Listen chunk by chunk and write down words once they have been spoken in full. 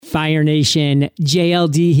Fire Nation,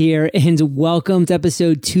 JLD here, and welcome to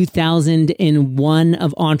episode 2001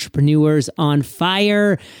 of Entrepreneurs on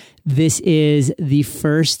Fire. This is the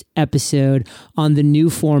first episode on the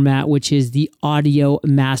new format, which is the audio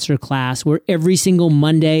masterclass, where every single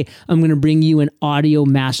Monday, I'm going to bring you an audio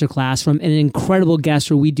masterclass from an incredible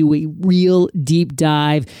guest where we do a real deep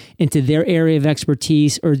dive into their area of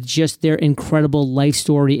expertise or just their incredible life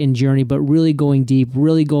story and journey, but really going deep,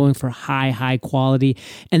 really going for high quality.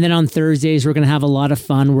 And then on Thursdays, we're going to have a lot of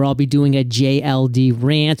fun where I'll be doing a JLD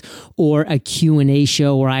rant or a Q&A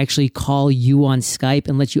show where I actually call you on Skype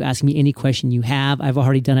and let you ask me any question you have. I've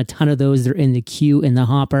already done a ton of those. They're in the queue, in the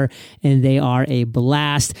hopper, and they are a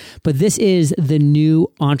blast. But this is the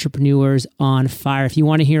new Entrepreneurs on Fire. If you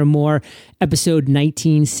want to hear more, episode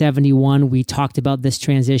 1971, we talked about this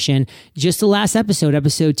transition. Just the last episode,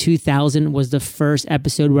 episode 2000, was the first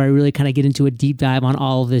episode where I really kind of get into a deep dive on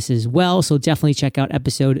all of this as well. So definitely check out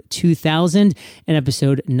episode 2000 and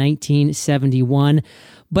episode 1971.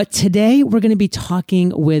 But today we're going to be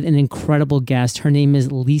talking with an incredible guest. Her name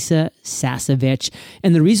is Lisa Sasevich.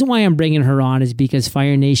 And the reason why I'm bringing her on is because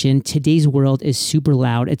Fire Nation, today's world is super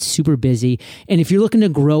loud. It's super busy. And if you're looking to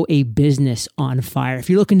grow a business on fire, if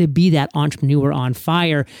you're looking to be that entrepreneur on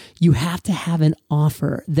fire, you have to have an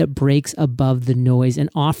offer that breaks above the noise, an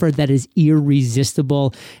offer that is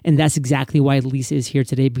irresistible. And that's exactly why Lisa is here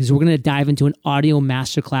today, because we're going to dive into an audio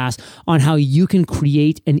masterclass on how you can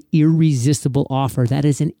create an irresistible offer. That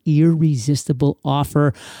is an irresistible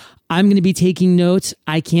offer. I'm going to be taking notes.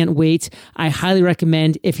 I can't wait. I highly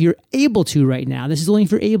recommend, if you're able to right now, this is only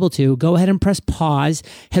if you're able to, go ahead and press pause,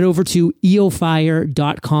 head over to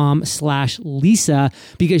eofire.com/Lisa,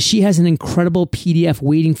 because she has an incredible PDF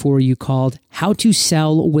waiting for you called How to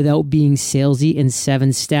Sell Without Being Salesy in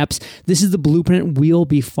 7 Steps. This is the blueprint we'll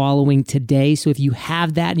be following today. So if you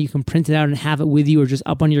have that and you can print it out and have it with you or just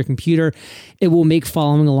up on your computer, it will make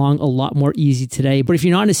following along a lot more easy today. But if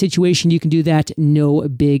you're not in a situation you can do that, no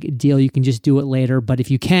big deal. You can just do it later. But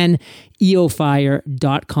if you can,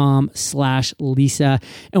 eofire.com/Lisa.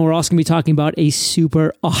 And we're also going to be talking about a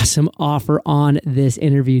super awesome offer on this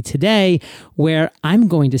interview today, where I'm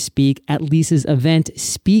going to speak at Lisa's event,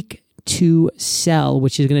 Speak to Sell,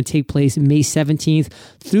 which is going to take place May 17th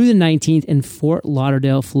through the 19th in Fort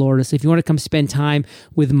Lauderdale, Florida. So if you want to come spend time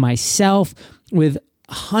with myself, with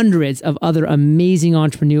hundreds of other amazing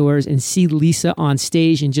entrepreneurs, and see Lisa on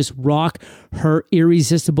stage and just rock her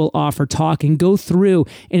irresistible offer talk and go through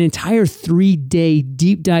an entire 3-day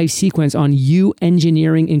deep dive sequence on you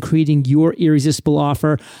engineering and creating your irresistible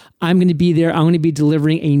offer, I'm going to be there. I'm going to be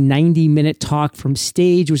delivering a 90-minute talk from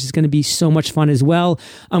stage, which is going to be so much fun as well.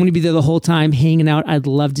 I'm going to be there the whole time hanging out. I'd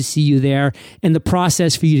love to see you there. And the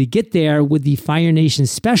process for you to get there with the Fire Nation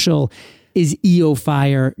special is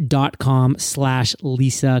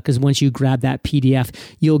eofire.com/Lisa, because once you grab that PDF,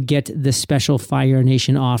 you'll get the special Fire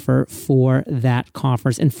Nation offer for that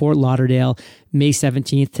conference in Fort Lauderdale, May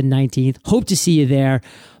 17th to 19th. Hope to see you there.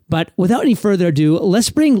 But without any further ado, let's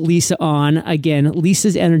bring Lisa on. Again,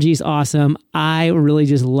 Lisa's energy is awesome. I really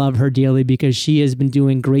just love her dearly because she has been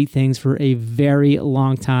doing great things for a very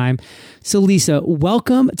long time. So Lisa,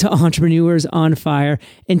 welcome to Entrepreneurs on Fire,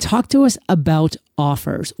 and talk to us about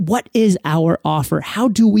offers. What is our offer? How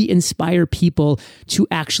do we inspire people to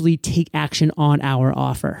actually take action on our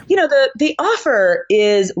offer? You know, the offer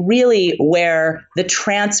is really where the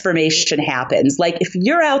transformation happens. Like if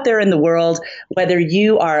you're out there in the world, whether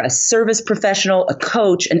you are a service professional, a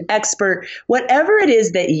coach, an expert, whatever it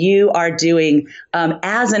is that you are doing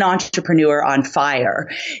as an entrepreneur on fire,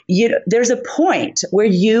 there's a point where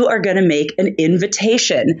you are going to make an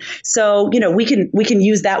invitation. So, we can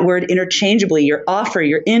use that word interchangeably, your offer,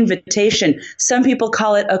 your invitation. Some people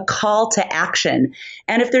call it a call to action.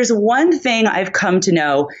 And if there's one thing I've come to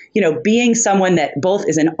know, being someone that both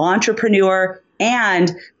is an entrepreneur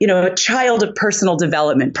and, a child of personal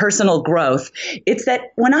development, personal growth, it's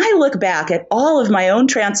that when I look back at all of my own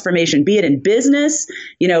transformation, be it in business,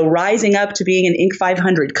 rising up to being an Inc.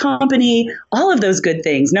 500 company, all of those good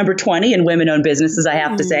things, number 20 in women-owned businesses, I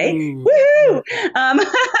have to say, woohoo, all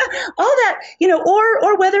that,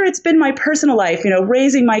 or whether it's been my personal life,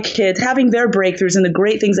 raising my kids, having their breakthroughs and the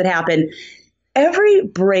great things that happen. Every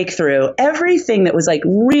breakthrough, everything that was like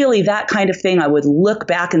really that kind of thing, I would look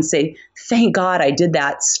back and say, thank God I did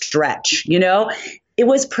that stretch. It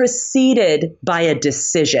was preceded by a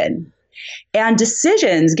decision. And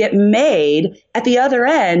decisions get made at the other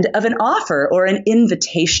end of an offer or an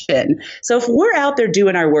invitation. So if we're out there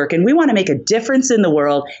doing our work and we want to make a difference in the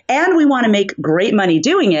world and we want to make great money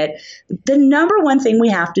doing it, the number one thing we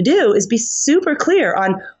have to do is be super clear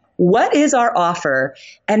on what is our offer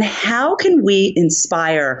and how can we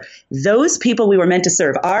inspire those people we were meant to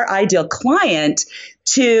serve, our ideal client,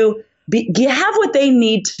 to have what they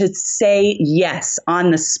need to say yes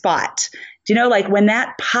on the spot. Do you know, like when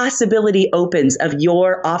that possibility opens of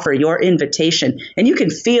your offer, your invitation, and you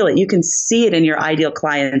can feel it, you can see it in your ideal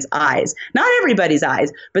client's eyes, not everybody's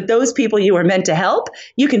eyes, but those people you were meant to help,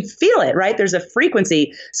 you can feel it, right? There's a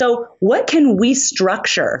frequency. So what can we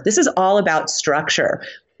structure? This is all about structure.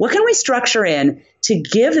 What can we structure in to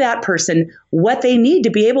give that person what they need to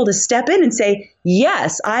be able to step in and say,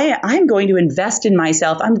 yes, I'm going to invest in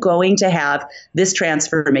myself. I'm going to have this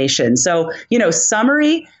transformation. So,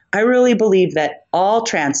 summary, I really believe that all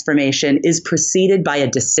transformation is preceded by a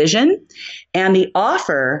decision, and the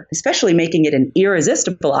offer, especially making it an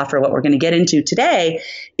irresistible offer, what we're going to get into today,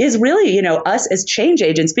 is really, us as change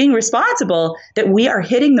agents being responsible that we are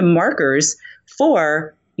hitting the markers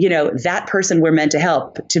for that person we're meant to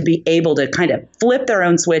help to be able to kind of flip their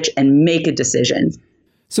own switch and make a decision.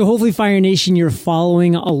 So hopefully, Fire Nation, you're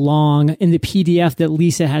following along in the PDF that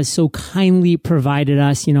Lisa has so kindly provided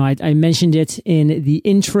us. I mentioned it in the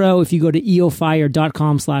intro. If you go to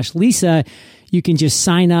eofire.com/Lisa, you can just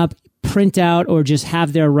sign up, print out, or just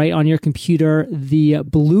have there right on your computer the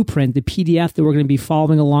blueprint, the PDF that we're going to be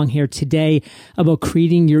following along here today about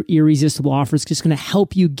creating your irresistible offer. It's just going to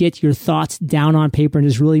help you get your thoughts down on paper and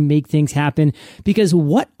just really make things happen. Because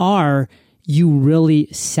what are you really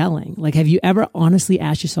selling? Like, have you ever honestly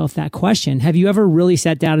asked yourself that question? Have you ever really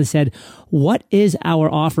sat down and said, what is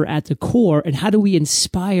our offer at the core, and how do we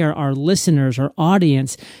inspire our listeners, our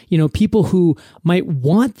audience, people who might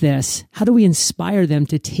want this? How do we inspire them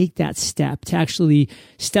to take that step, to actually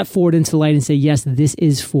step forward into the light and say, yes, this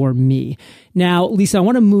is for me? Now, Lisa, I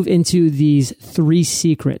want to move into these 3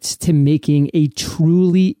 secrets to making a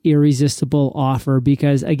truly irresistible offer,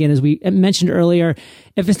 because again, as we mentioned earlier,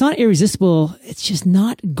 if it's not irresistible, it's just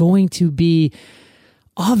not going to be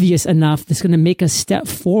obvious enough that's going to make us step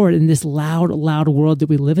forward in this loud world that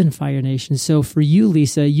we live in, Fire Nation. So for you,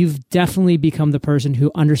 Lisa, you've definitely become the person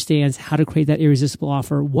who understands how to create that irresistible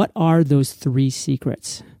offer. What are those 3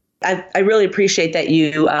 secrets? I really appreciate that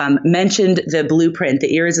you mentioned the blueprint,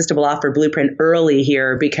 the irresistible offer blueprint early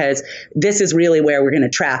here, because this is really where we're going to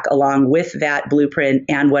track along with that blueprint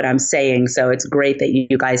and what I'm saying. So it's great that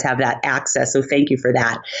you guys have that access. So thank you for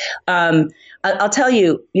that. I'll tell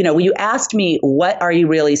you, you asked me, what are you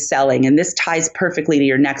really selling? And this ties perfectly to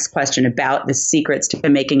your next question about the secrets to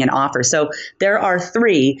making an offer. So there are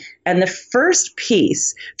 3. And the first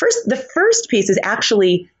piece is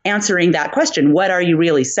actually answering that question. What are you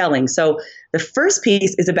really selling? So the first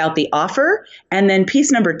piece is about the offer. And then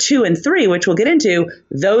piece number 2 and 3, which we'll get into,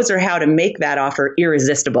 those are how to make that offer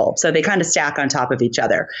irresistible. So they kind of stack on top of each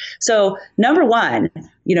other. So number 1,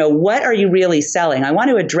 what are you really selling? I want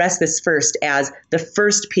to address this first as the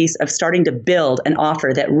first piece of starting to build an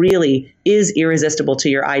offer that really is irresistible to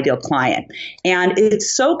your ideal client. And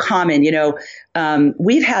it's so common,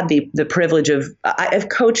 we've had the privilege of, I've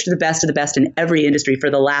coached the best of the best in every industry for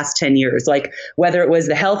the last 10 years, like whether it was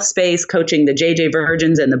the health space, coaching the JJ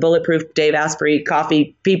Virgins and the Bulletproof Dave Asprey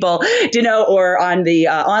coffee people, or on the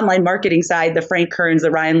online marketing side, the Frank Kerns,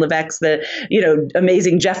 the Ryan Levesques, the,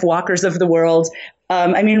 amazing Jeff Walkers of the world.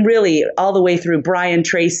 Really all the way through Brian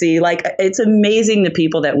Tracy, like it's amazing the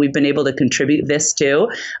people that we've been able to contribute this to.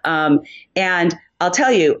 And I'll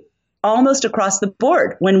tell you, almost across the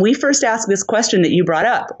board, when we first asked this question that you brought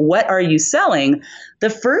up, what are you selling? The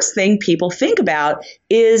first thing people think about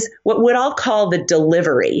is what I'll call the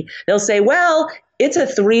delivery. They'll say, well, it's a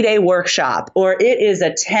 3-day workshop, or it is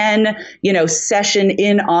a 10, session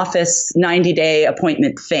in office, 90-day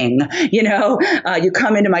appointment thing. You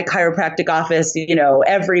come into my chiropractic office,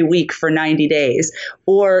 every week for 90 days,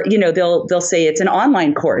 or, they'll say it's an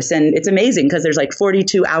online course, and it's amazing because there's like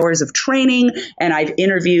 42 hours of training, and I've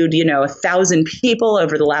interviewed, 1,000 people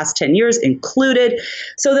over the last 10 years included.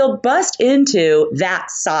 So they'll bust into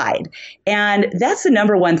that side. And that's the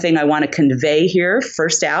number one thing I want to convey here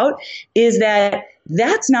first out, is that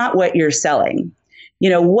that's not what you're selling.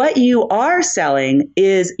 What you are selling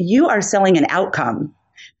is you are selling an outcome.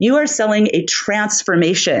 You are selling a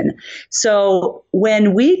transformation. So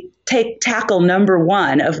when we tackle number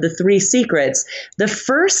 1 of the 3 secrets, the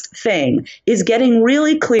first thing is getting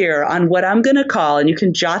really clear on what I'm going to call, and you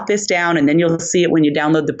can jot this down and then you'll see it when you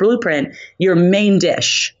download the blueprint, your main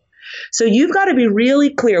dish. So you've got to be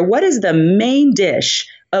really clear. What is the main dish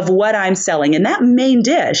of what I'm selling? And that main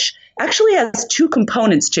dish actually has two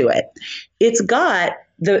components to it. It's got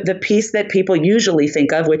the piece that people usually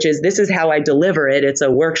think of, which is this is how I deliver it. It's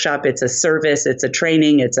a workshop, it's a service, it's a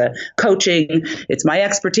training, it's a coaching, it's my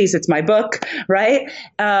expertise, it's my book, right?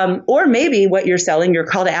 Or maybe what you're selling, your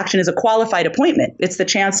call to action is a qualified appointment. It's the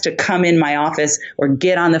chance to come in my office or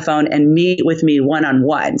get on the phone and meet with me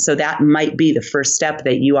one-on-one. So that might be the first step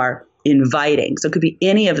that you are inviting. So it could be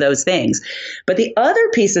any of those things. But the other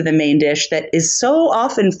piece of the main dish that is so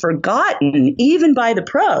often forgotten, even by the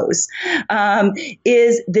pros,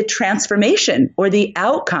 is the transformation or the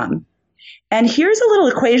outcome. And here's a little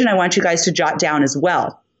equation I want you guys to jot down as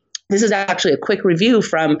well. This is actually a quick review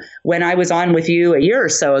from when I was on with you a year or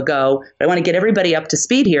so ago. I want to get everybody up to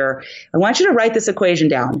speed here. I want you to write this equation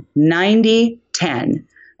down, 90-10.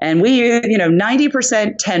 And we use,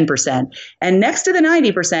 90%, 10%. And next to the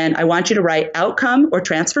 90%, I want you to write outcome or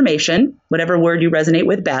transformation, whatever word you resonate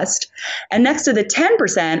with best. And next to the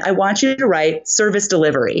 10%, I want you to write service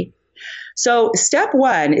delivery. So step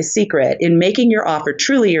one is secret in making your offer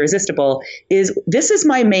truly irresistible is this is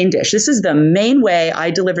my main dish. This is the main way I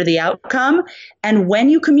deliver the outcome. And when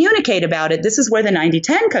you communicate about it, this is where the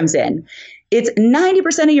 90-10 comes in. It's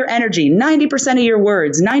 90% of your energy, 90% of your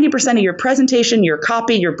words, 90% of your presentation, your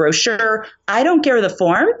copy, your brochure. I don't care the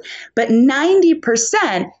form, but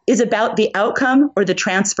 90% is about the outcome or the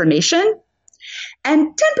transformation.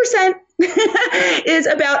 And 10% is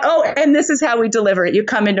about, and this is how we deliver it. You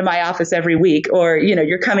come into my office every week, or,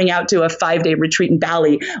 you're coming out to a 5-day retreat in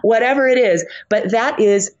Bali, whatever it is. But that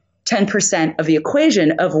is 10% of the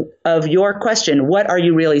equation of your question. What are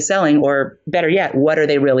you really selling? Or better yet, what are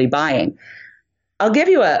they really buying? I'll give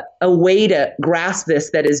you a way to grasp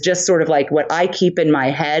this that is just sort of like what I keep in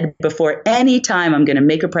my head before any time I'm going to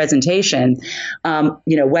make a presentation,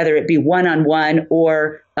 whether it be one-on-one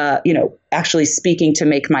or, actually speaking to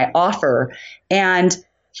make my offer. And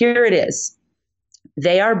here it is.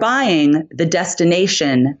 They are buying the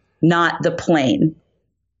destination, not the plane.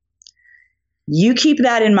 You keep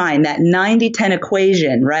that in mind, that 90-10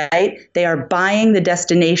 equation, right? They are buying the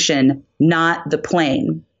destination, not the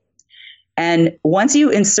plane. And once you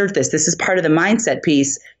insert this is part of the mindset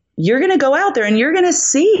piece, you're going to go out there and you're going to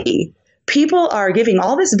see people are giving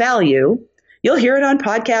all this value. You'll hear it on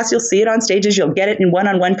podcasts. You'll see it on stages. You'll get it in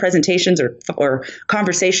one-on-one presentations or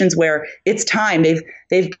conversations where it's time.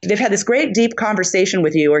 They've had this great deep conversation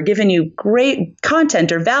with you or given you great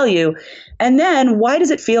content or value. And then why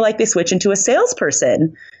does it feel like they switch into a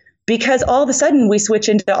salesperson? Because all of a sudden we switch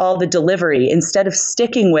into all the delivery instead of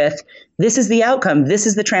sticking with this is the outcome, this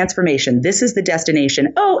is the transformation, this is the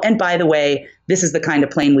destination. Oh, and by the way, this is the kind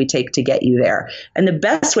of plane we take to get you there. And the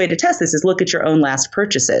best way to test this is look at your own last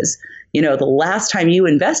purchases. The last time you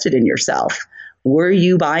invested in yourself, were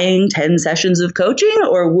you buying 10 sessions of coaching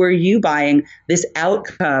or were you buying this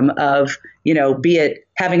outcome of, be it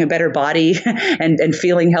having a better body and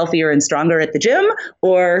feeling healthier and stronger at the gym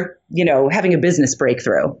or, having a business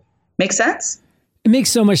breakthrough? Make sense? It makes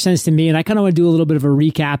so much sense to me. And I kind of want to do a little bit of a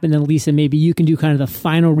recap. And then Lisa, maybe you can do kind of the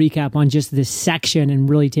final recap on just this section and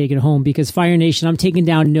really take it home. Because Fire Nation, I'm taking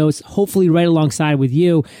down notes, hopefully right alongside with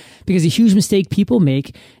you. Because a huge mistake people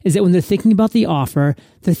make is that when they're thinking about the offer,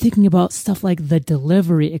 they're thinking about stuff like the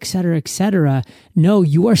delivery, et cetera, et cetera. No,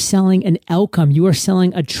 you are selling an outcome. You are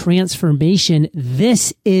selling a transformation.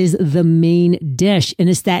 This is the main dish. And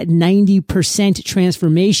it's that 90%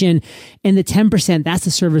 transformation. And the 10%, that's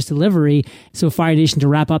the service delivery. So Fire Nation, to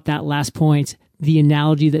wrap up that last point, the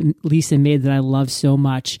analogy that Lisa made that I love so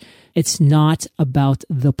much, it's not about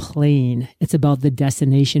the plane. It's about the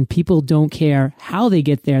destination. People don't care how they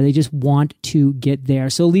get there. They just want to get there.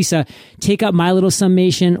 So Lisa, take up my little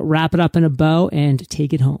summation, wrap it up in a bow, and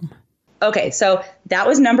take it home. Okay, so that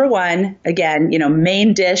was number one. Again,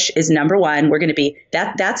 main dish is number one. We're going to be,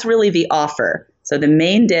 that's really the offer. So the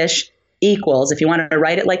main dish equals, if you want to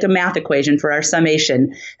write it like a math equation for our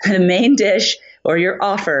summation, the main dish or your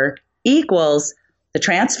offer equals the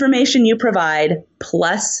transformation you provide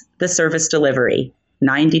plus the service delivery,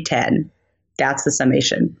 90-10. That's the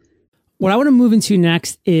summation. What I want to move into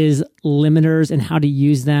next is limiters and how to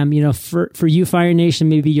use them. For you, Fire Nation,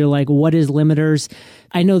 maybe you're like, what is limiters?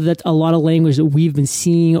 I know that a lot of language that we've been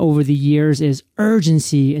seeing over the years is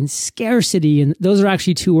urgency and scarcity. And those are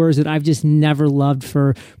actually two words that I've just never loved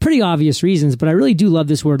for pretty obvious reasons. But I really do love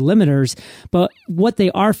this word limiters. But what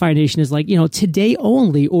they are, Fire Nation, is like, today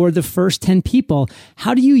only or the first 10 people.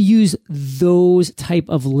 How do you use those type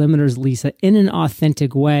of limiters, Lisa, in an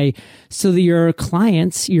authentic way so that your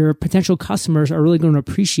clients, your potential customers are really going to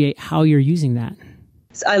appreciate how you're using that?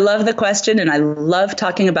 I love the question, and I love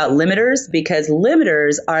talking about limiters because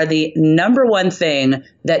limiters are the number one thing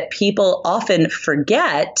that people often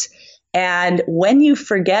forget And when you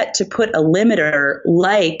forget to put a limiter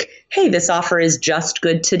like, hey, this offer is just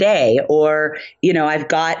good today, or, I've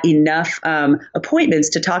got enough appointments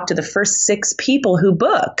to talk to the first 6 people who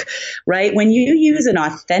book, right? When you use an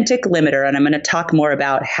authentic limiter, and I'm going to talk more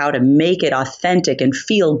about how to make it authentic and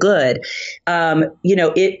feel good,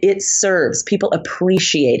 it serves. People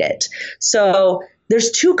appreciate it. So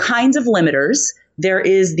there's 2 kinds of limiters. There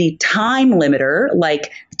is the time limiter,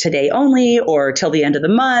 like today only, or till the end of the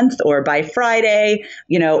month, or by Friday,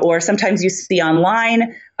 or sometimes you see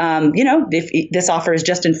online, if this offer is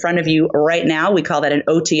just in front of you right now, we call that an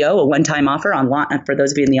OTO, a one-time offer for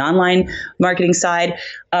those of you in the online marketing side.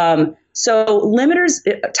 So limiters,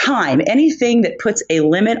 time, anything that puts a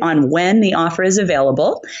limit on when the offer is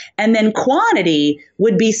available. And then quantity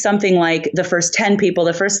would be something like the first 10 people,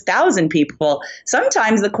 the first 1,000 people.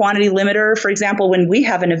 Sometimes the quantity limiter, for example, when we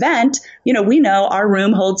have an event, we know our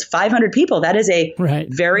room holds 500 people. That is a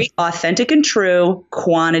very authentic and true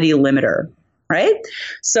quantity limiter, right?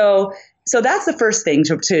 So that's the first thing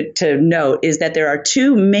to note, is that there are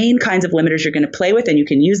 2 main kinds of limiters you're going to play with, and you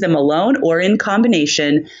can use them alone or in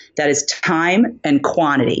combination. That is time and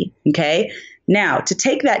quantity. Okay. Now, to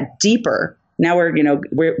take that deeper, now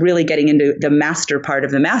we're really getting into the master part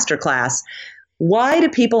of the masterclass. Why do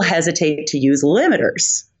people hesitate to use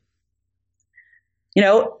limiters?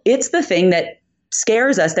 It's the thing that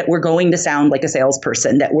scares us, that we're going to sound like a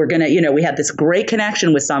salesperson, that we're going to, we have this great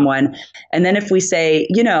connection with someone. And then if we say,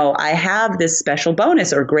 I have this special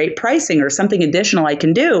bonus or great pricing or something additional I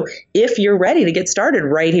can do if you're ready to get started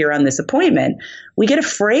right here on this appointment, we get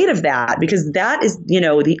afraid of that, because that is,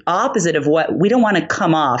 the opposite of what we don't want to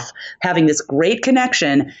come off having this great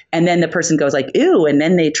connection. And then the person goes like, ooh, and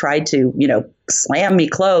then they tried to, slam me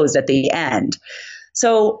closed at the end.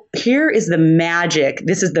 So here is the magic.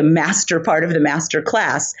 This is the master part of the master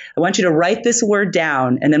class. I want you to write this word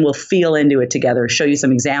down, and then we'll feel into it together, show you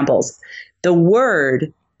some examples. The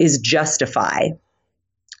word is justify.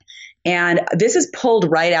 And this is pulled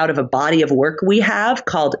right out of a body of work we have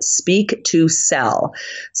called Speak to Sell.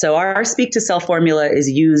 So our Speak to Sell formula is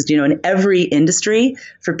used, in every industry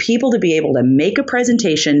for people to be able to make a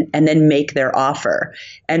presentation and then make their offer.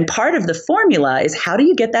 And part of the formula is, how do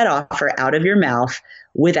you get that offer out of your mouth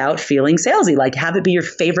without feeling salesy? Like, have it be your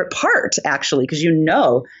favorite part, actually, because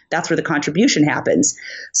that's where the contribution happens.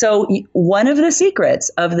 So one of the secrets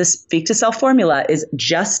of the Speak to Sell formula is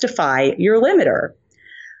justify your limiter.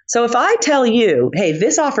 So if I tell you, hey,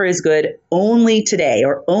 this offer is good only today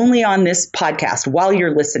or only on this podcast while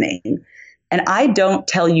you're listening, and I don't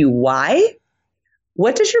tell you why,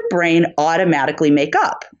 what does your brain automatically make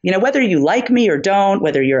up? Whether you like me or don't,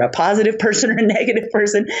 whether you're a positive person or a negative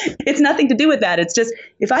person, it's nothing to do with that. It's just,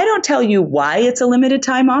 if I don't tell you why it's a limited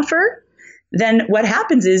time offer, then what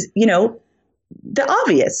happens is, the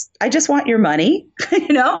obvious. I just want your money.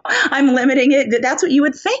 I'm limiting it. That's what you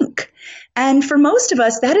would think. And for most of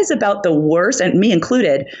us, that is about the worst, and me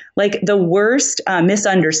included, like the worst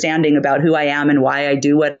misunderstanding about who I am and why I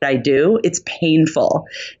do what I do. It's painful.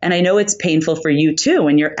 And I know it's painful for you too,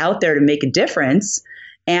 when you're out there to make a difference.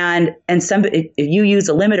 And somebody, if you use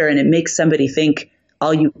a limiter and it makes somebody think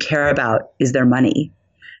all you care about is their money.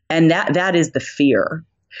 And that is the fear.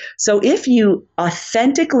 So if you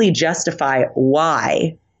authentically justify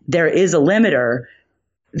why there is a limiter,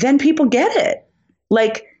 then people get it.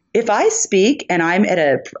 Like, if I speak and I'm at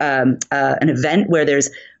an event where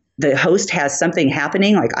the host has something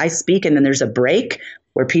happening, like I speak and then there's a break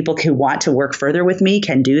where people who want to work further with me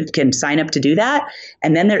can sign up to do that,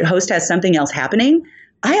 and then the host has something else happening,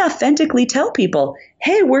 I authentically tell people,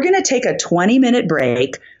 hey, we're going to take a 20-minute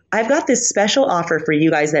break. I've got this special offer for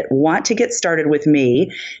you guys that want to get started with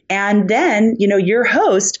me. And then, your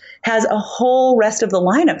host has a whole rest of the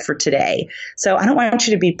lineup for today. So I don't want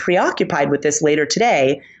you to be preoccupied with this later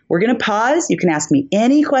today. We're going to pause. You can ask me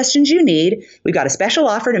any questions you need. We've got a special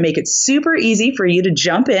offer to make it super easy for you to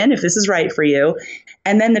jump in if this is right for you.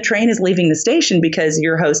 And then the train is leaving the station because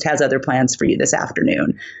your host has other plans for you this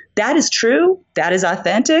afternoon. That is true. That is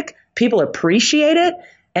authentic. People appreciate it.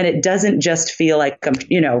 And it doesn't just feel like,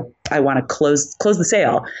 I want to close the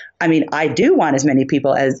sale. I mean, I do want as many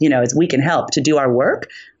people as we can help to do our work,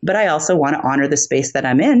 but I also want to honor the space that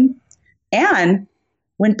I'm in. And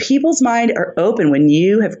when people's mind are open, when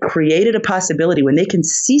you have created a possibility, when they can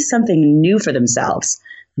see something new for themselves,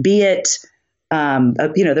 be it,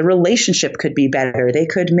 the relationship could be better. They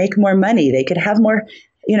could make more money. They could have more,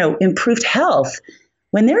 improved health.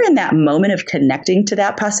 When they're in that moment of connecting to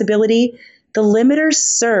that possibility, the limiter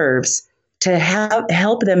serves to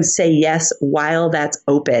help them say yes while that's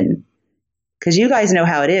open. Because you guys know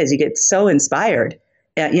how it is. You get so inspired.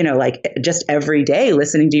 like just every day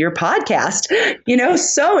listening to your podcast,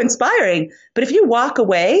 so inspiring. But if you walk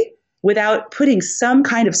away without putting some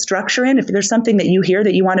kind of structure in, if there's something that you hear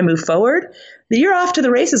that you want to move forward, then you're off to the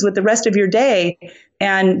races with the rest of your day.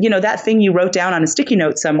 And, that thing you wrote down on a sticky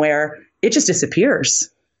note somewhere, it just disappears.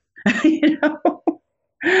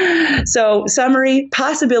 So summary,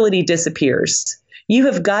 possibility disappears. You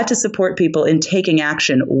have got to support people in taking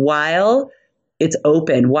action while it's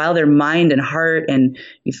open, while their mind and heart and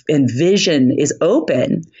vision is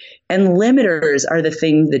open. And limiters are the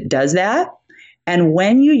thing that does that. And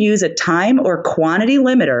when you use a time or quantity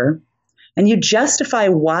limiter and you justify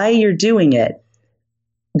why you're doing it,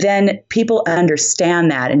 then people understand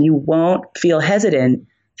that and you won't feel hesitant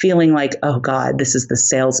feeling like, oh God, this is the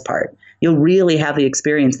sales part. You'll really have the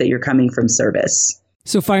experience that you're coming from service.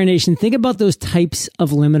 So Fire Nation, think about those types of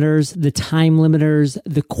limiters, the time limiters,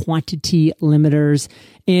 the quantity limiters,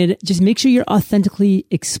 and just make sure you're authentically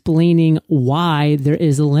explaining why there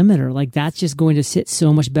is a limiter. Like that's just going to sit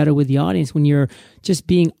so much better with the audience when you're just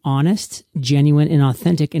being honest, genuine, and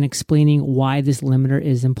authentic and explaining why this limiter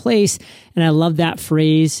is in place. And I love that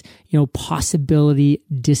phrase, possibility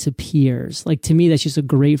disappears. Like to me, that's just a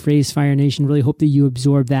great phrase, Fire Nation. Really hope that you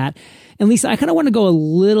absorb that. And Lisa, I kind of want to go a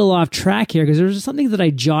little off track here because there's something that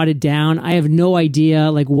I jotted down. I have no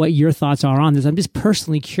idea like what your thoughts are on this. I'm just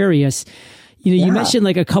personally curious. You mentioned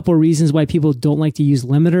like a couple of reasons why people don't like to use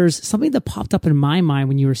limiters. Something that popped up in my mind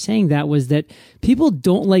when you were saying that was that people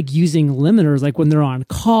don't like using limiters, like when they're on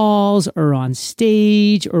calls or on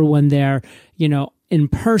stage or when they're, in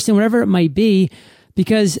person, whatever it might be,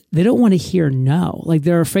 because they don't want to hear no. Like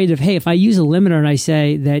they're afraid of, hey, if I use a limiter and I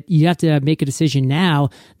say that you have to make a decision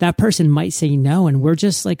now, that person might say no. And we're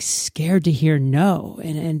just like scared to hear no.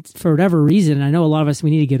 And for whatever reason, I know a lot of us, we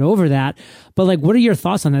need to get over that. But like, what are your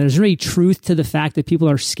thoughts on that? Is there any truth to the fact that people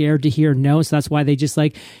are scared to hear no? So that's why they just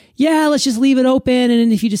like, yeah, let's just leave it open.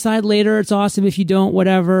 And if you decide later, it's awesome. If you don't,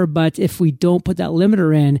 whatever. But if we don't put that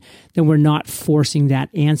limiter in, then we're not forcing that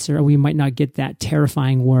answer. And we might not get that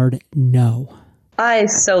terrifying word no. I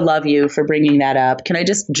so love you for bringing that up. Can I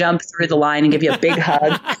just jump through the line and give you a big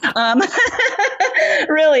hug?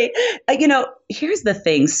 Really, here's the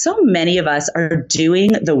thing. So many of us are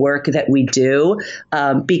doing the work that we do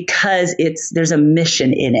because there's a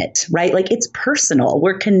mission in it, right? Like it's personal.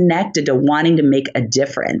 We're connected to wanting to make a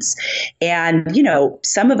difference. And,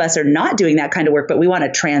 some of us are not doing that kind of work, but we want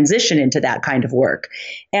to transition into that kind of work.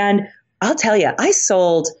 And I'll tell you, I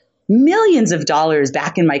sold millions of dollars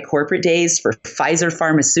back in my corporate days for Pfizer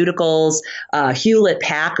Pharmaceuticals, Hewlett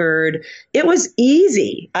Packard. It was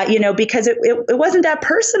easy, because it wasn't that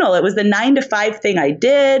personal. It was the 9-to-5 thing I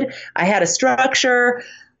did. I had a structure.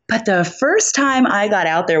 But the first time I got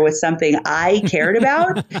out there with something I cared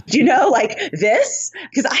about, like this,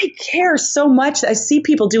 because I care so much. I see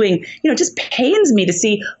people doing, it just pains me to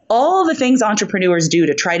see all the things entrepreneurs do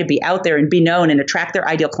to try to be out there and be known and attract their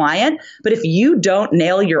ideal client. But if you don't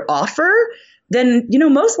nail your offer, then,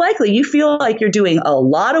 most likely you feel like you're doing a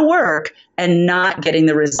lot of work and not getting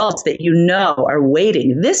the results that are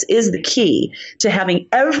waiting. This is the key to having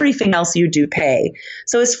everything else you do pay.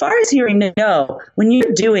 So as far as hearing no, when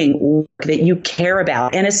you're doing work that you care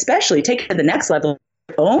about, and especially take it to the next level,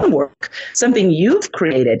 your own work, something you've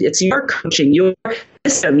created, it's your coaching, your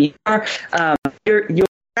system, your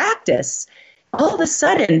practice, all of a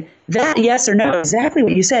sudden that yes or no, exactly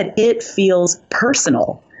what you said, it feels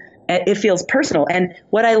personal. It feels personal. And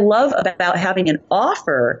what I love about having an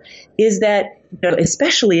offer is that,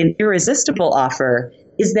 especially an irresistible offer,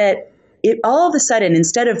 is that it all of a sudden,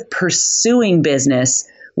 instead of pursuing business,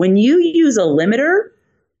 when you use a limiter,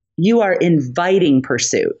 you are inviting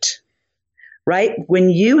pursuit, right? When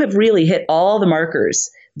you have really hit all the markers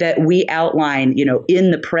that we outline,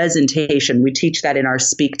 in the presentation, we teach that in our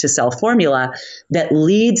Speak to Sell formula that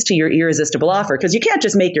leads to your irresistible offer. Because you can't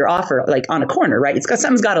just make your offer like on a corner, right?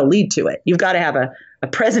 Something's got to lead to it. You've got to have a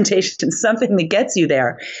presentation, something that gets you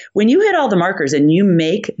there. When you hit all the markers and you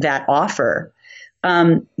make that offer,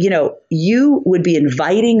 you would be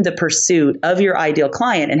inviting the pursuit of your ideal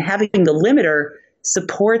client, and having the limiter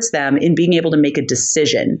supports them in being able to make a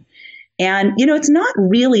decision. And, it's not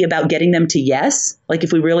really about getting them to yes. Like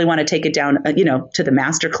if we really want to take it down, to the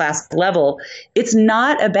Masterclass level, it's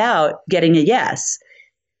not about getting a yes.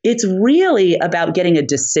 It's really about getting a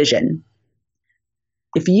decision.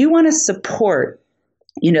 If you want to support,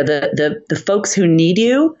 the folks who need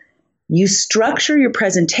you, you structure your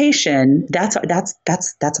presentation. That's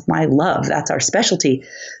my love. That's our specialty.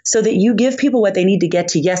 So that you give people what they need to get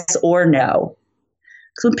to yes or no.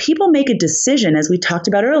 So when people make a decision, as we talked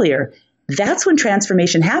about earlier, that's when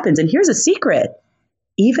transformation happens. And here's a secret.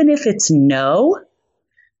 Even if it's no,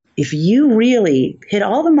 if you really hit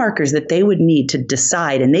all the markers that they would need to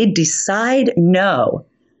decide, and they decide no,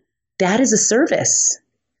 that is a service.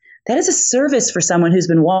 That is a service for someone who's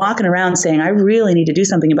been walking around saying, I really need to do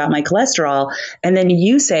something about my cholesterol. And then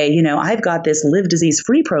you say, I've got this Live Disease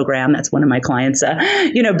Free program. That's one of my clients,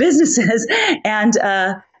 businesses. And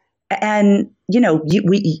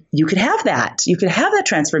you could have that. You could have that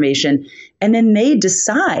transformation. And then they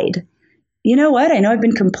decide, you know what? I know I've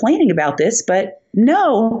been complaining about this, but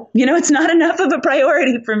no, it's not enough of a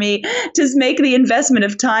priority for me to make the investment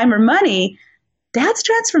of time or money. That's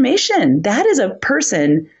transformation. That is a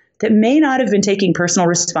person that may not have been taking personal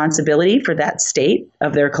responsibility for that state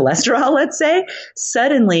of their cholesterol, let's say,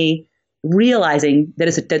 suddenly realizing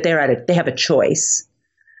that they have a choice.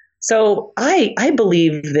 So I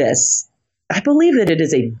believe this. I believe that it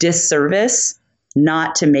is a disservice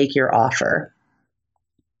not to make your offer.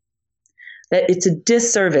 That it's a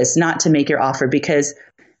disservice not to make your offer, because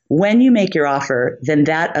when you make your offer, then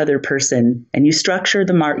that other person, and you structure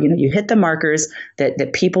you hit the markers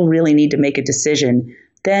that people really need to make a decision,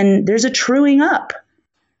 then there's a truing up.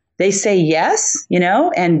 They say yes,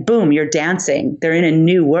 and boom, you're dancing. They're in a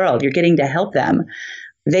new world. You're getting to help them.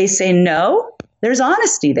 They say no, there's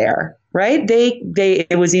honesty there, right?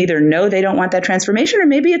 It was either no, they don't want that transformation, or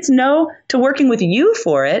maybe it's no to working with you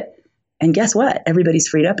for it. And guess what? Everybody's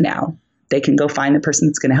freed up now. They can go find the person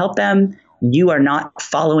that's going to help them. You are not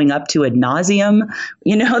following up to ad nauseum.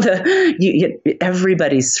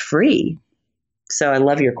 Everybody's free. So I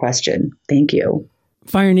love your question. Thank you.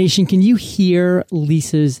 Fire Nation, can you hear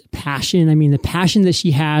Lisa's passion? I mean, the passion that she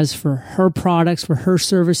has for her products, for her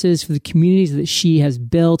services, for the communities that she has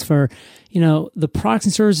built, for, the products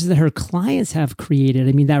and services that her clients have created.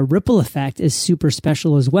 I mean, that ripple effect is super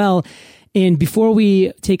special as well. And before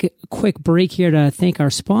we take a quick break here to thank our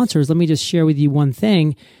sponsors, let me just share with you one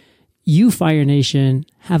thing. You, Fire Nation,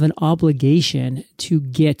 have an obligation to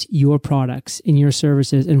get your products and your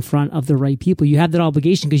services in front of the right people. You have that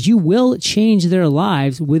obligation because you will change their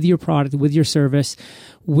lives with your product, with your service,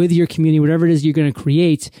 with your community, whatever it is you're going to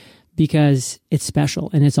create, because it's special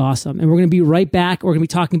and it's awesome. And we're going to be right back. We're going to be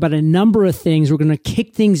talking about a number of things. We're going to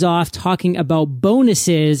kick things off talking about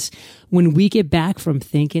bonuses when we get back from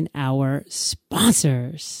thanking our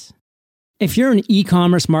sponsors. If you're an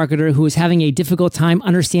e-commerce marketer who is having a difficult time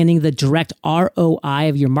understanding the direct ROI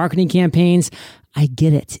of your marketing campaigns, I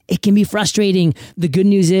get it. It can be frustrating. The good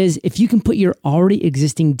news is if you can put your already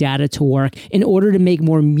existing data to work in order to make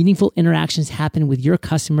more meaningful interactions happen with your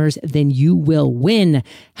customers, then you will win.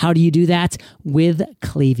 How do you do that? With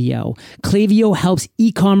Klaviyo. Klaviyo helps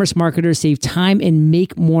e-commerce marketers save time and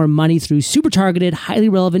make more money through super targeted, highly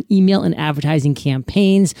relevant email and advertising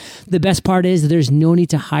campaigns. The best part is there's no need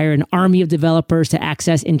to hire an army of developers to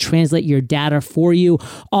access and translate your data for you.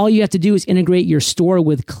 All you have to do is integrate your store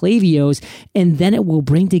with Klaviyo's, and then it will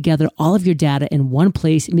bring together all of your data in one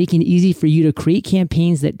place, making it easy for you to create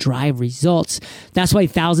campaigns that drive results. That's why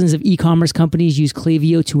thousands of e-commerce companies use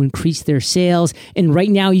Klaviyo to increase their sales. And right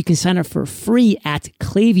now you can sign up for free at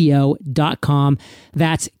klaviyo.com.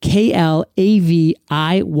 That's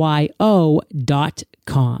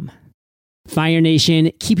KLAVIYO.com. Fire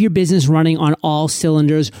Nation, keep your business running on all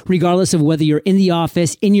cylinders, regardless of whether you're in the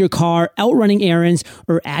office, in your car, out running errands,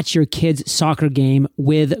 or at your kid's soccer game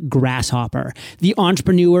with Grasshopper, the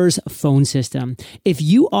entrepreneur's phone system. If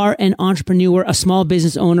you are an entrepreneur, a small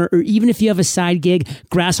business owner, or even if you have a side gig,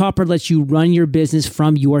 Grasshopper lets you run your business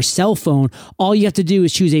from your cell phone. All you have to do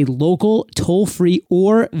is choose a local, toll-free,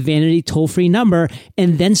 or vanity toll-free number,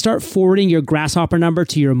 and then start forwarding your Grasshopper number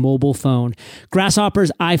to your mobile phone.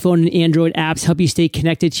 Grasshopper's iPhone and Android apps help you stay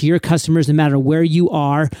connected to your customers no matter where you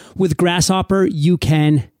are. With Grasshopper, you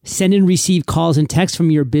can send and receive calls and texts from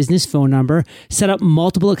your business phone number, set up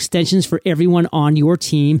multiple extensions for everyone on your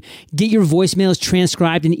team, get your voicemails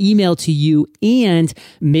transcribed and emailed to you, and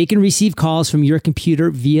make and receive calls from your computer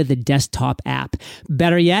via the desktop app.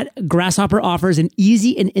 Better yet, Grasshopper offers an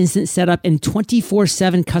easy and instant setup and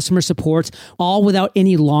 24/7 customer support, all without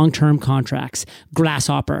any long-term contracts.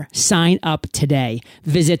 Grasshopper, sign up today.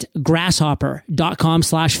 Visit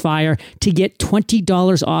grasshopper.com/fire to get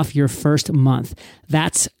 $20 off your first month.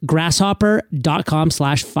 That's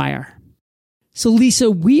grasshopper.com/fire. So Lisa,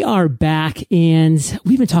 we are back and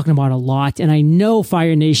we've been talking about a lot. And I know,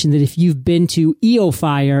 Fire Nation, that if you've been to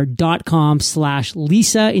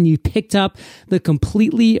eofire.com/Lisa and you picked up the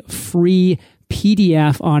completely free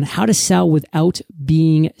PDF on how to sell without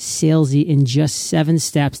being salesy in just 7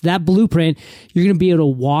 steps, that blueprint, you're going to be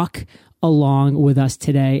able to walk along with us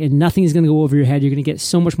today, and nothing is going to go over your head. You're going to get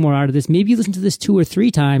so much more out of this. Maybe you listen to this 2 or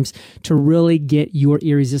 3 times to really get your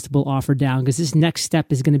irresistible offer down, because this next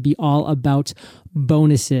step is going to be all about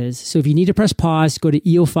bonuses. So if you need to press pause, go to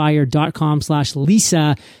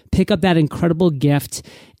eofire.com/Lisa, pick up that incredible gift,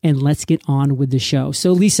 and let's get on with the show.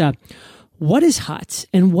 So Lisa, what is hot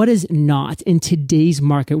and what is not in today's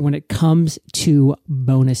market when it comes to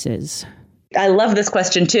bonuses? I love this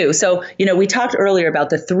question too. So, we talked earlier about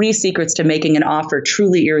the 3 secrets to making an offer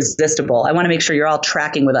truly irresistible. I want to make sure you're all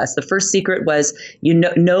tracking with us. The first secret was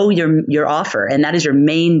know your offer, and that is your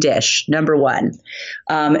main dish, number 1.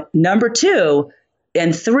 Number 2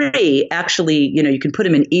 and 3, actually, you can put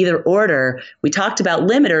them in either order. We talked about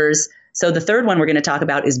limiters. So the third one we're going to talk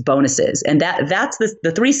about is bonuses. And that's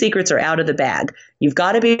the 3 secrets are out of the bag. You've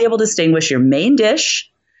got to be able to distinguish your main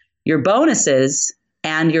dish, your bonuses,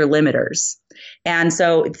 and your limiters. And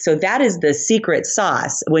so that is the secret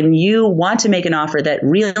sauce. When you want to make an offer that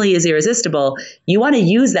really is irresistible, you want to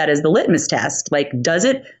use that as the litmus test. Like,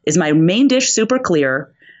 is my main dish super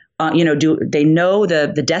clear? Do they know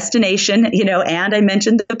the destination, and I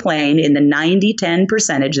mentioned the plane in the 90-10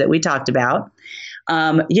 percentage that we talked about.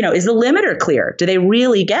 Is the limiter clear? Do they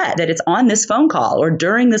really get that it's on this phone call or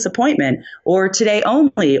during this appointment or today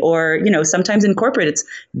only? Or, sometimes in corporate, it's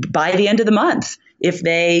by the end of the month. If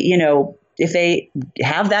they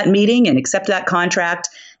have that meeting and accept that contract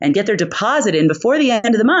and get their deposit in before the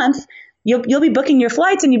end of the month, you'll be booking your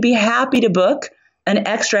flights, and you'd be happy to book an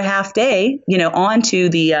extra half day, onto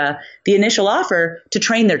the initial offer to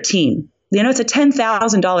train their team. It's a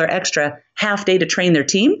 $10,000 extra half day to train their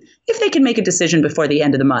team if they can make a decision before the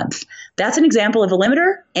end of the month. That's an example of a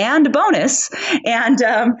limiter and a bonus. And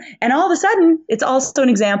all of a sudden, it's also an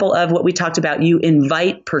example of what we talked about. You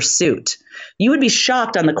invite pursuit. You would be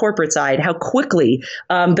shocked on the corporate side how quickly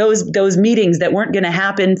those meetings that weren't going to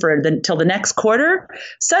happen till the next quarter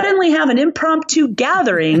suddenly have an impromptu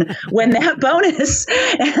gathering when that bonus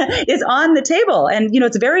is on the table. And,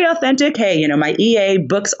 it's very authentic. Hey, my EA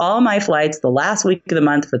books all my flights the last week of the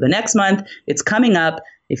month for the next month. It's coming up.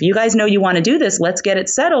 If you guys know you want to do this, let's get it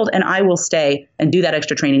settled, and I will stay and do that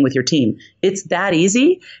extra training with your team. It's that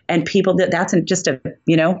easy. And that's just a,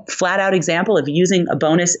 flat out example of using a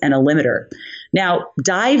bonus and a limiter. Now,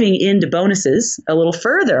 diving into bonuses a little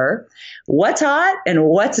further, what's hot and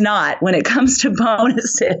what's not when it comes to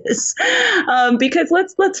bonuses? Because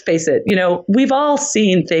let's face it, we've all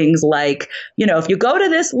seen things like, if you go to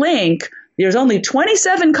this link, there's only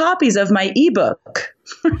 27 copies of my ebook.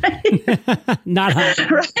 Right? Not hot.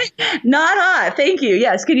 Right? Not hot. Thank you.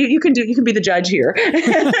 Yes. You can be the judge here.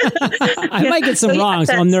 I might get some wrong,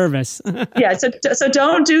 so I'm nervous. Yeah. So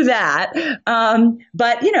don't do that.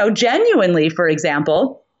 But genuinely, for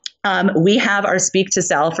example, we have our Speak to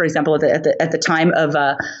Sell, for example, at the time of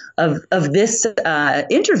this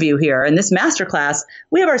interview here and this masterclass,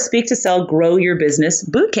 we have our Speak to Sell Grow Your Business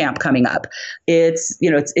Bootcamp coming up. It's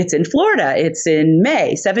in Florida. It's in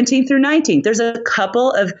May 17th through 19th. There's a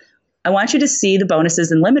couple of, I want you to see the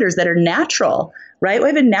bonuses and limiters that are natural, right? We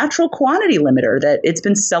have a natural quantity limiter that it's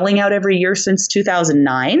been selling out every year since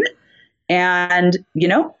 2009. And,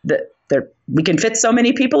 we can fit so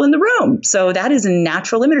many people in the room. So that is a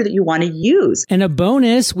natural limiter that you want to use. And a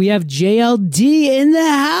bonus, we have JLD in the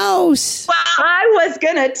house. Well, I was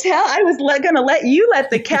going to let you let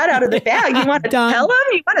the cat out of the bag. You want to tell him?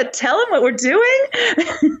 You want to tell him what we're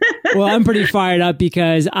doing? Well, I'm pretty fired up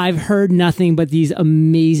because I've heard nothing but these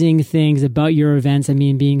amazing things about your events. I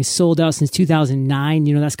mean, being sold out since 2009,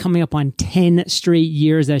 that's coming up on 10 straight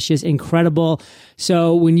years. That's just incredible.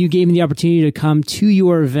 So when you gave me the opportunity to come to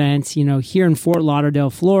your events, here in Fort Lauderdale,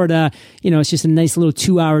 Florida, it's just a nice little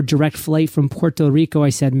 2-hour direct flight from Puerto Rico. I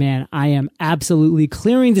said, man, I am absolutely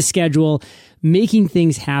clearing the schedule, making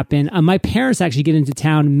things happen. My parents actually get into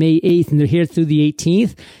town May 8th and they're here through the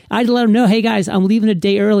 18th. I had to let them know, hey guys, I'm leaving a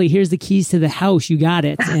day early. Here's the keys to the house. You got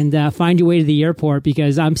it. And find your way to the airport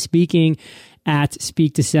because I'm speaking at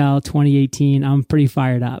Speak to Sell 2018. I'm pretty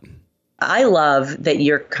fired up. I love that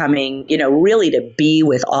you're coming, really to be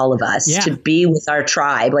with all of us, to be with our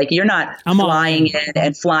tribe. Like you're not flying in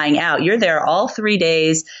and flying out. You're there all 3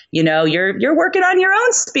 days. You're working on your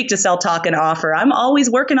own Speak to Sell talk and offer. I'm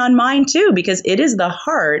always working on mine too, because it is the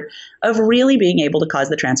heart of really being able to cause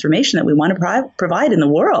the transformation that we want to provide in the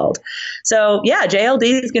world. So yeah,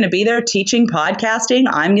 JLD is going to be there teaching podcasting.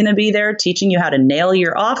 I'm going to be there teaching you how to nail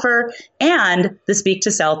your offer and the Speak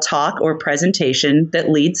to Sell talk or presentation that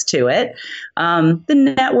leads to it. it. The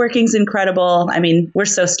networking's incredible. I mean, we're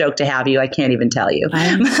so stoked to have you. I can't even tell you.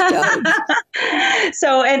 I'm stoked.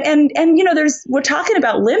 So, we're talking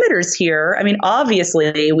about limiters here. I mean,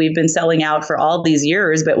 obviously we've been selling out for all these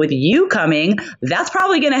years, but with you coming, that's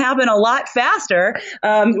probably going to happen a lot faster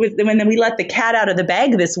when we let the cat out of the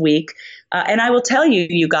bag this week. And I will tell you,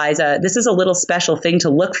 you guys, this is a little special thing to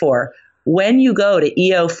look for. When you go to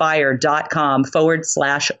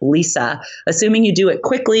eofire.com/Lisa, assuming you do it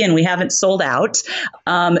quickly and we haven't sold out,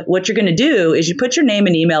 what you're going to do is you put your name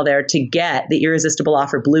and email there to get the Irresistible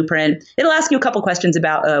Offer Blueprint. It'll ask you a couple questions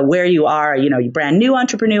about where you are. You know, you brand new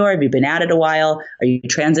entrepreneur? Have you been at it a while? Are you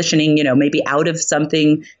transitioning, maybe out of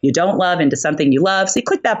something you don't love into something you love? So you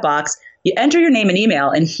click that box, you enter your name and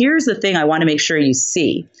email, and here's the thing I want to make sure you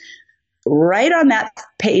see. Right on that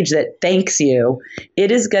page that thanks you,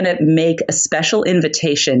 it is going to make a special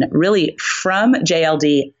invitation really from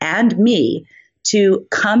JLD and me to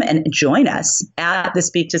come and join us at the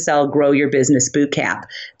Speak to Sell Grow Your Business Bootcamp,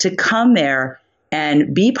 to come there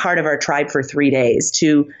and be part of our tribe for 3 days,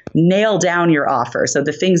 to nail down your offer. So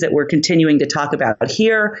the things that we're continuing to talk about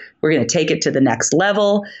here, we're going to take it to the next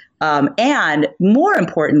level. And more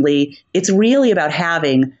importantly, it's really about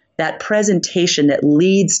having that presentation that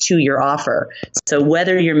leads to your offer. So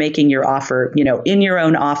whether you're making your offer, in your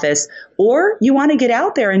own office, or you want to get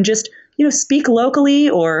out there and just, speak locally,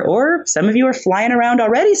 or some of you are flying around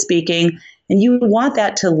already speaking, and you want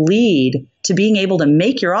that to lead to being able to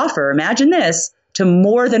make your offer, imagine this, to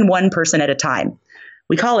more than one person at a time.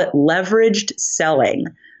 We call it leveraged selling.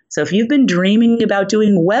 So if you've been dreaming about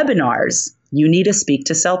doing webinars, you need a Speak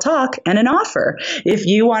to Sell talk and an offer. If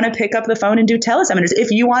you want to pick up the phone and do teleseminars,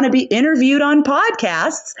 if you want to be interviewed on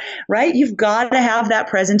podcasts, right, you've got to have that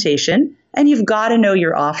presentation and you've got to know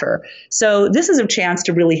your offer. So this is a chance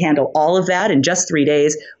to really handle all of that in just 3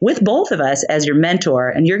 days with both of us as your mentor.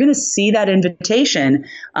 And you're going to see that invitation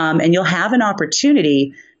and you'll have an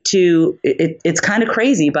opportunity to, it's kind of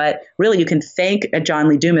crazy, but really you can thank John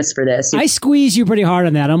Lee Dumas for this. I squeeze you pretty hard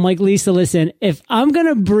on that. I'm like, Lisa, listen, if I'm going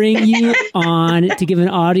to bring you on to give an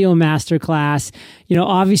audio masterclass,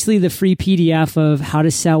 obviously the free PDF of how to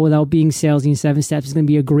sell without being salesy in 7 steps is going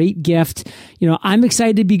to be a great gift. I'm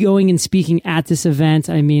excited to be going and speaking at this event.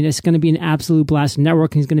 I mean, it's going to be an absolute blast.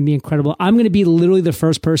 Networking is going to be incredible. I'm going to be literally the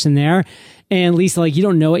first person there. And Lisa, you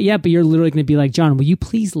don't know it yet, but you're literally going to be like, John, will you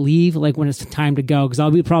please leave when it's time to go? Because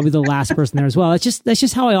I'll be probably the last person there as well. That's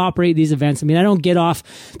just how I operate these events. I mean, I don't get off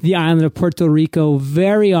the island of Puerto Rico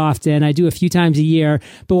very often. I do a few times a year,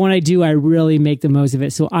 but when I do, I really make the most of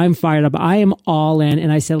it. So I'm fired up. I am all in.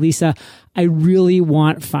 And I said, Lisa, I really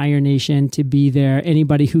want Fire Nation to be there.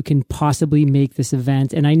 Anybody who can possibly make this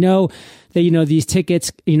event. And I know that, these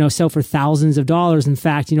tickets, sell for thousands of dollars. In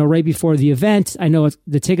fact, right before the event, I know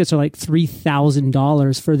the tickets are like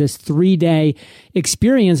 $3,000 for this 3-day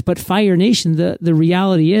experience. But Fire Nation, the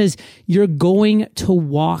reality is you're going to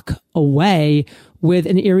walk away with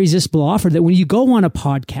an irresistible offer that when you go on a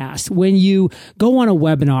podcast, when you go on a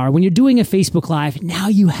webinar, when you're doing a Facebook Live, now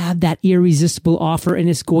you have that irresistible offer and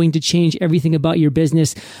it's going to change everything about your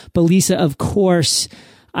business. But Lisa, of course,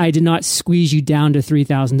 I did not squeeze you down to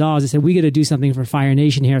 $3,000. I said, we got to do something for Fire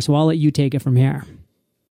Nation here. So I'll let you take it from here.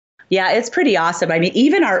 Yeah, it's pretty awesome. I mean,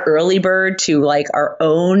 even our early bird to our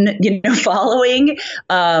own, following,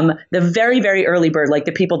 the very, very early bird,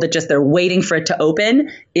 the people that they're waiting for it to open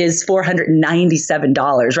is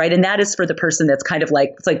 $497, right? And that is for the person that's kind of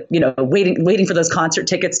waiting for those concert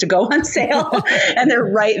tickets to go on sale and they're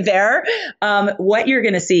right there. What you're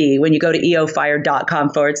going to see when you go to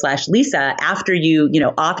eofire.com/Lisa, after you,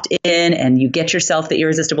 opt in and you get yourself the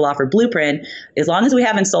Irresistible Offer Blueprint, as long as we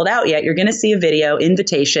haven't sold out yet, you're going to see a video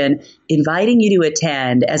invitation inviting you to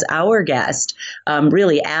attend as our guest,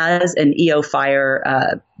 really as an EO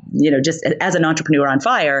Fire, just as an entrepreneur on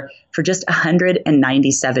fire for just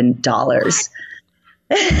 $197.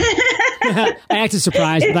 I acted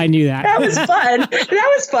surprised, but I knew that. That was fun. Can we do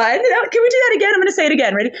that again? I'm going to say it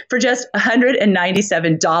again. Ready? For just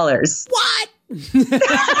 $197. What?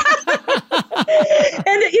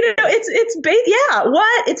 And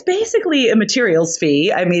it's basically a materials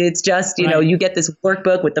fee. I mean, it's just, you get this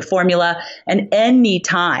workbook with the formula, and any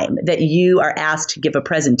time that you are asked to give a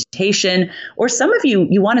presentation, or some of you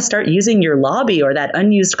want to start using your lobby or that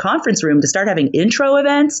unused conference room to start having intro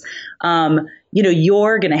events,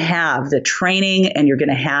 you're going to have the training and you're going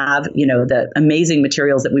to have, the amazing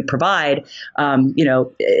materials that we provide,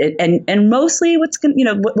 and mostly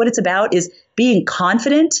what it's about is being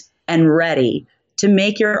confident and ready to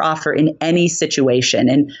make your offer in any situation.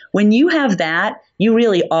 And when you have that, you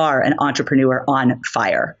really are an entrepreneur on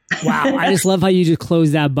fire. Wow. I just love how you just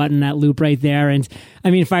closed that button, that loop right there. And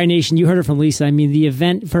I mean, Fire Nation, you heard it from Lisa. I mean, the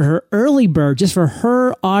event for her early bird, just for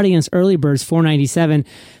her audience, early birds, $497.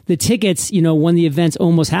 The tickets, when the event's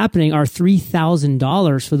almost happening, are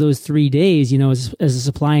 $3,000 for those 3 days, as the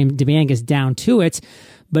supply and demand gets down to it.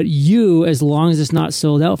 But you, as long as it's not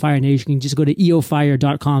sold out, Fire Nation, you can just go to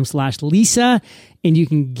eofire.com/Lisa and you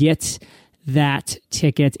can get that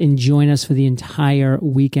ticket and join us for the entire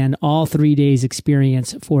weekend, all 3 days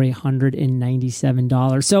experience for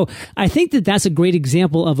 $197. So I think that's a great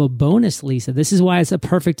example of a bonus, Lisa. This is why it's a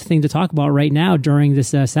perfect thing to talk about right now during this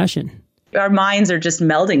session. Our minds are just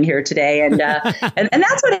melding here today. And, and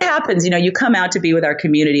that's what happens. You come out to be with our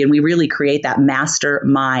community and we really create that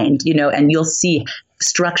mastermind, and you'll see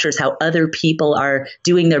structures, how other people are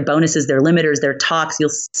doing their bonuses, their limiters, their talks. You'll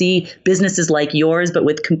see businesses like yours, but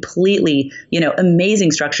with completely,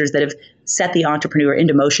 amazing structures that have set the entrepreneur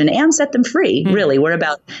into motion and set them free. Really, we're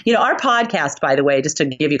about, our podcast, by the way, just to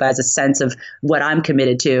give you guys a sense of what I'm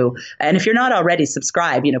committed to. And if you're not already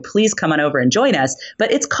subscribed, please come on over and join us.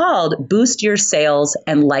 But it's called Boost Your Sales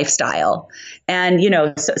and Lifestyle. And,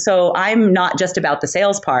 so I'm not just about the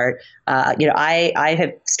sales part. I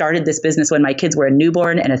have started this business when my kids were a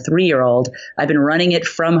newborn and a 3-year-old. I've been running it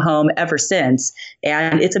from home ever since.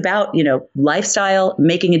 And it's about, lifestyle,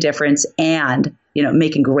 making a difference, and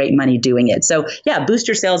making great money doing it. So yeah, Boost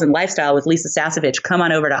Your Sales and Lifestyle with Lisa Sasevich. Come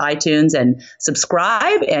on over to iTunes and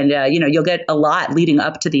subscribe, and you'll get a lot leading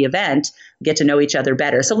up to the event. Get to know each other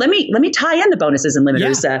better. So let me tie in the bonuses and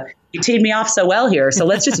limiters. Yeah. You teed me off so well here. So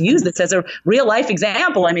let's just use this as a real life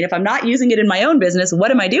example. I mean, if I'm not using it in my own business,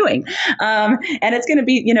 what am I doing? And it's going to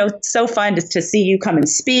be, so fun to see you come and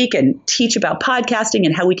speak and teach about podcasting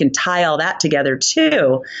and how we can tie all that together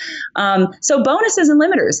too. So bonuses and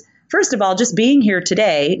limiters. First of all, just being here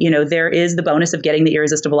today, there is the bonus of getting the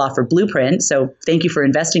Irresistible Offer Blueprint. So thank you for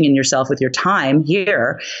investing in yourself with your time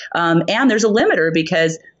here. And there's a limiter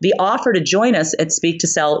because the offer to join us at Speak to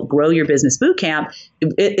Sell, Grow Your Business Bootcamp,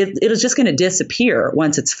 it is just going to disappear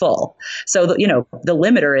once it's full. So, the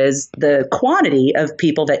limiter is the quantity of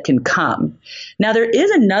people that can come. Now, there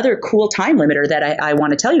is another cool time limiter that I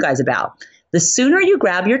want to tell you guys about. The sooner you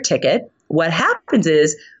grab your ticket, what happens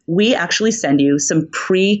is we actually send you some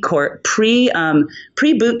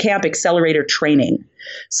pre-bootcamp accelerator training.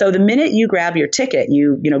 So the minute you grab your ticket,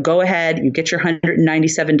 you go ahead, you get your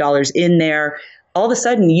 $197 in there. All of a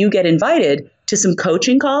sudden, you get invited to some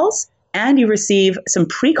coaching calls and you receive some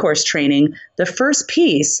pre-course training. The first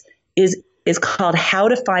piece is called How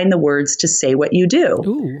to Find the Words to Say What You Do.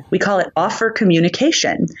 Ooh. We call it offer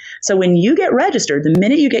communication. So when you get registered, the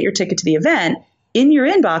minute you get your ticket to the event, in your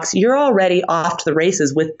inbox, you're already off to the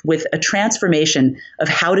races with a transformation of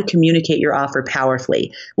how to communicate your offer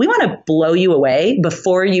powerfully. We want to blow you away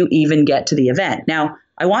before you even get to the event. Now,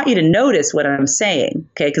 I want you to notice what I'm saying,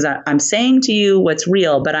 okay? Because I'm saying to you what's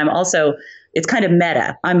real, but I'm also, it's kind of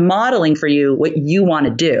meta. I'm modeling for you what you want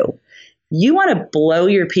to do. You want to blow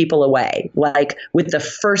your people away, like with the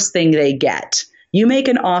first thing they get. You make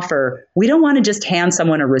an offer. We don't want to just hand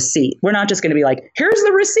someone a receipt. We're not just going to be like, here's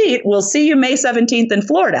the receipt. We'll see you May 17th in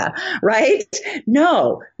Florida, right?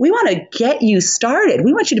 No, we want to get you started.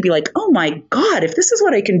 We want you to be like, oh my God, if this is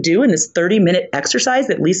what I can do in this 30-minute exercise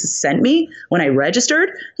that Lisa sent me when I registered,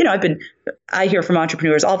 I hear from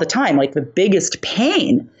entrepreneurs all the time, like the biggest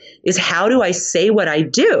pain is how do I say what I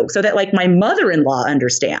do so that like my mother-in-law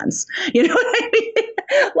understands, you know what I mean?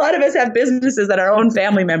 A lot of us have businesses that our own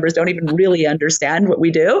family members don't even really understand what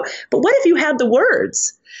we do. But what if you had the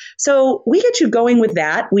words? So we get you going with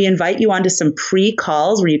that. We invite you onto some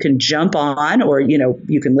pre-calls where you can jump on or,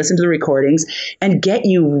 you can listen to the recordings and get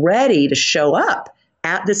you ready to show up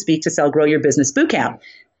at the Speak to Sell, Grow Your Business Bootcamp.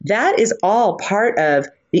 That is all part of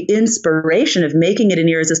the inspiration of making it an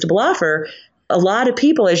irresistible offer. A lot of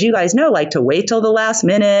people, as you guys know, like to wait till the last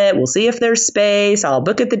minute. We'll see if there's space. I'll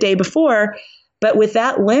book it the day before. But with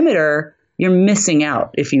that limiter, you're missing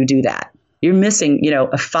out if you do that. You're missing, a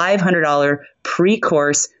 $500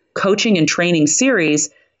 pre-course coaching and training series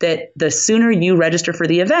that the sooner you register for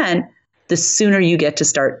the event, the sooner you get to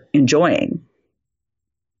start enjoying.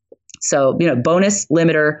 So, bonus,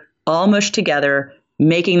 limiter, all mushed together,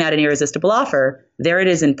 making that an irresistible offer. There it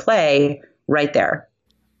is in play right there.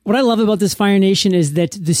 What I love about this Fire Nation is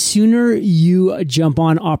that the sooner you jump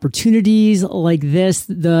on opportunities like this,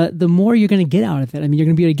 the more you're going to get out of it. I mean, you're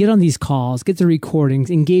going to be able to get on these calls, get the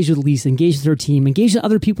recordings, engage with Lisa, engage with her team, engage with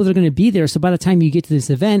other people that are going to be there. So by the time you get to this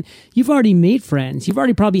event, you've already made friends. You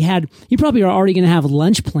probably are already going to have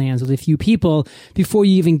lunch plans with a few people before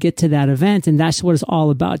you even get to that event. And that's what it's all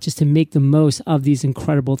about, just to make the most of these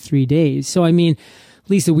incredible 3 days. So, I mean,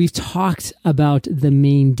 Lisa, we've talked about the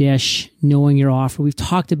main dish, knowing your offer. We've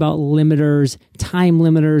talked about limiters, time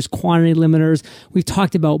limiters, quantity limiters. We've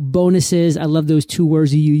talked about bonuses. I love those two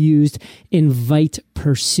words that you used. Invite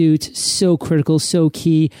pursuit. So critical, so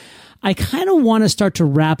key. I kind of want to start to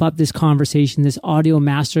wrap up this conversation, this audio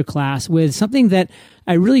masterclass, with something that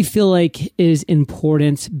I really feel like is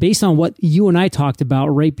important based on what you and I talked about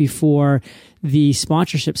right before the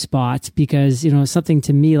sponsorship spots, because, something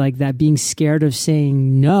to me like that, being scared of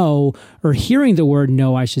saying no, or hearing the word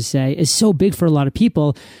no, I should say, is so big for a lot of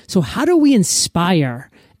people. So how do we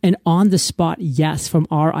inspire an on-the-spot yes from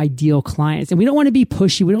our ideal clients? And we don't want to be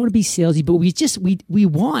pushy, we don't want to be salesy, but we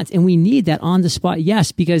want and we need that on-the-spot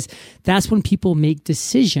yes, because that's when people make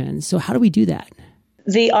decisions. So how do we do that?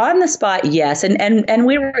 The on-the-spot yes, and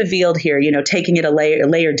we revealed here, taking it a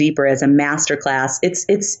layer deeper as a masterclass.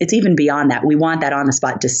 It's even beyond that. We want that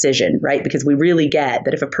on-the-spot decision, right? Because we really get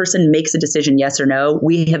that if a person makes a decision, yes or no,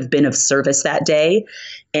 we have been of service that day,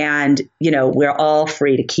 and we're all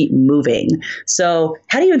free to keep moving. So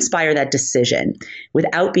how do you inspire that decision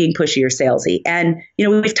without being pushy or salesy? And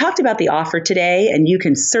we've talked about the offer today, and you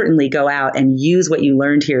can certainly go out and use what you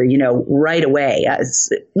learned here, right away.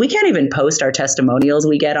 We can't even post our testimonials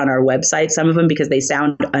we get on our website, some of them, because they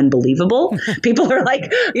sound unbelievable. People are like,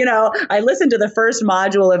 I listened to the first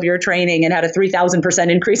module of your training and had a 3,000%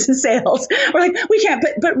 increase in sales. We're like, we can't.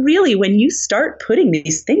 But really, when you start putting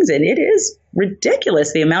these things in, it is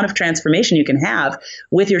ridiculous the amount of transformation you can have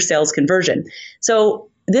with your sales conversion. So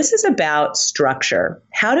this is about structure.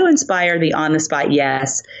 How to inspire the on-the-spot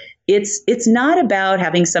yes. It's not about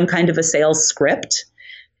having some kind of a sales script,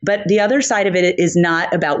 but the other side of it is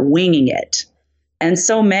not about winging it. And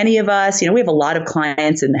so many of us, we have a lot of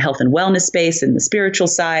clients in the health and wellness space, in the spiritual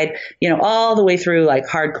side, all the way through like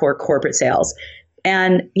hardcore corporate sales.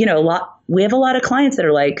 And, we have a lot of clients that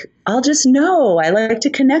are like, I'll just know. I like to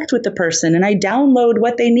connect with the person and I download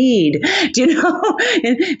what they need,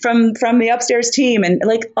 from the upstairs team. And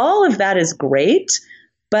like all of that is great.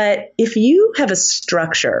 But if you have a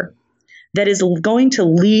structure that is going to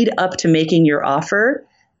lead up to making your offer,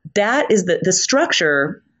 that is the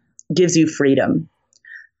structure gives you freedom.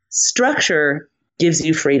 Structure gives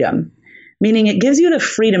you freedom, meaning it gives you the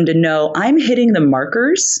freedom to know I'm hitting the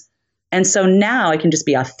markers. And so now I can just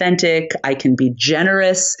be authentic. I can be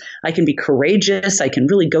generous. I can be courageous. I can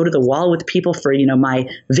really go to the wall with people for, my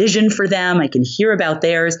vision for them. I can hear about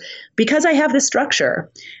theirs because I have this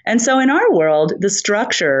structure. And so in our world, the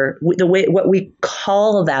structure, what we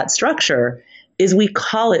call that structure is we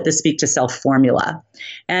call it the Speak to Self formula.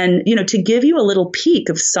 And, to give you a little peek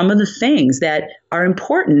of some of the things that are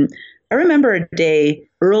important, I remember a day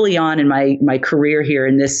early on in my career here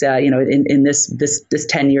in this, in this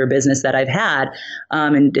 10-year business that I've had,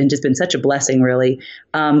 and just been such a blessing, really,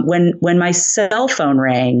 when my cell phone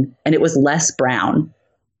rang and it was Les Brown,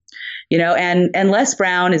 and Les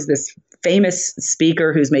Brown is this famous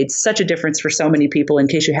speaker who's made such a difference for so many people, in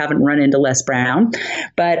case you haven't run into Les Brown.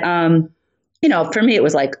 But, for me, it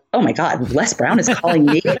was like, oh my God, Les Brown is calling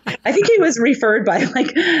me. I think he was referred by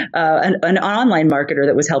like an online marketer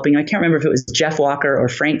that was helping. I can't remember if it was Jeff Walker or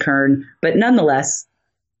Frank Kern, but nonetheless,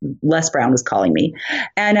 Les Brown was calling me.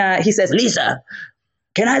 And he says, Lisa,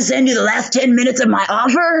 can I send you the last 10 minutes of my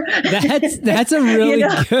offer? That's a really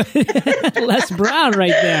good Les Brown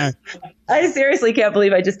right there. I seriously can't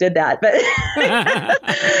believe I just did that. But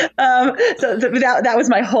so that was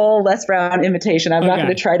my whole Les Brown imitation. I'm not going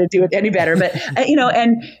to try to do it any better. But,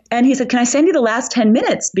 and he said, can I send you the last 10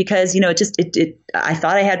 minutes? Because, I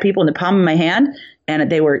thought I had people in the palm of my hand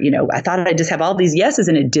and they were, I thought I'd just have all these yeses,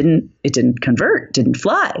 and it didn't convert, didn't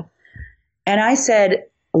fly. And I said,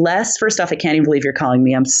 Les, first off, I can't even believe you're calling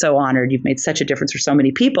me. I'm so honored. You've made such a difference for so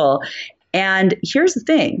many people. And here's the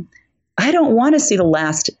thing. I don't want to see the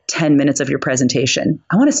last 10 minutes of your presentation.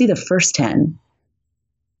 I want to see the first 10.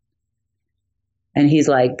 And he's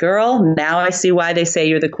like, girl, now I see why they say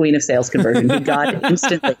you're the queen of sales conversion. He got it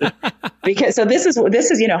instantly. Because so this is,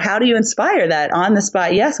 how do you inspire that on the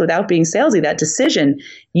spot yes without being salesy, that decision?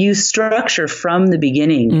 You structure from the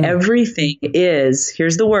beginning. Everything is,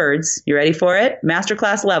 here's the words, you ready for it?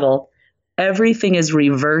 Masterclass level. Everything is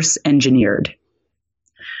reverse engineered.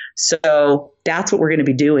 So that's what we're going to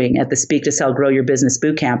be doing at the Speak to Sell Grow Your Business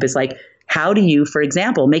Bootcamp, is like, How do you, for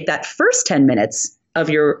example, make that first 10 minutes of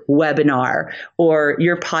your webinar or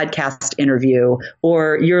your podcast interview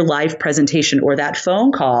or your live presentation or that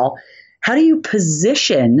phone call, how do you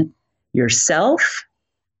position yourself,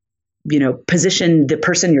 position the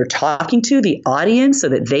person you're talking to, the audience, so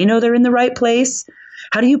that they know they're in the right place?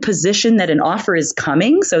 How do you position that an offer is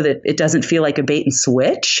coming so that it doesn't feel like a bait and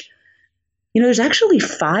switch? There's actually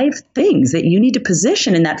 5 things that you need to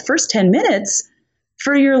position in that first 10 minutes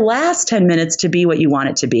for your last 10 minutes to be what you want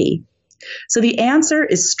it to be. So the answer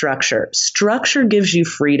is structure. Structure gives you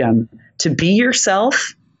freedom to be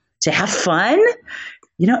yourself, to have fun,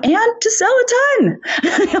 and to sell a ton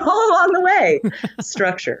all along the way.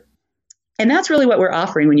 Structure. And that's really what we're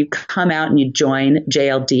offering when you come out and you join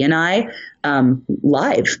JLD and I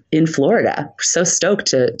live in Florida. We're so stoked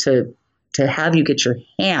to have you get your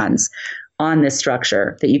hands on this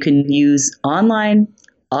structure that you can use online,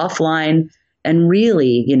 offline. And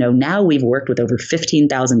really, now we've worked with over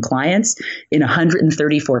 15,000 clients in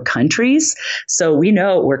 134 countries. So we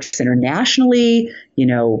know it works internationally,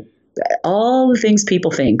 all the things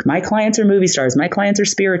people think. My clients are movie stars. My clients are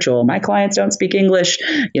spiritual. My clients don't speak English.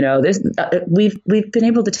 We've been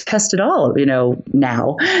able to test it all,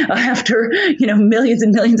 now after, millions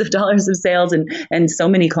and millions of dollars of sales and so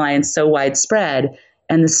many clients, so widespread.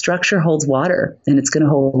 And the structure holds water, and it's going to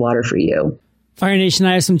hold water for you. Fire Nation,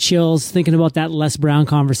 I have some chills thinking about that Les Brown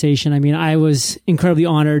conversation. I mean, I was incredibly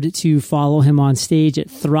honored to follow him on stage at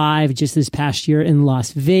Thrive just this past year in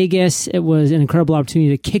Las Vegas. It was an incredible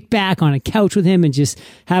opportunity to kick back on a couch with him and just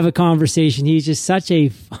have a conversation. He's just such a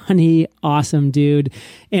funny, awesome dude.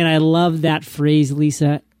 And I love that phrase,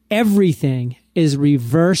 Lisa. Everything is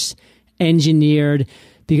reverse engineered.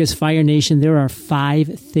 Because Fire Nation, there are 5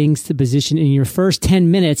 things to position in your first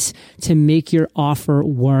 10 minutes to make your offer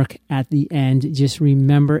work at the end. Just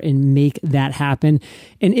remember and make that happen.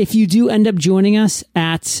 And if you do end up joining us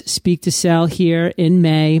at Speak to Sell here in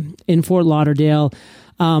May in Fort Lauderdale,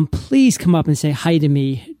 please come up and say hi to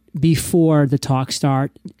me before the talk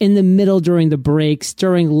start, in the middle, during the breaks,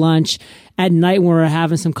 during lunch, at night when we're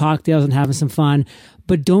having some cocktails and having some fun.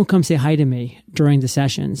 But don't come say hi to me during the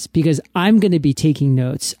sessions, because I'm going to be taking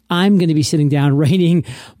notes. I'm going to be sitting down writing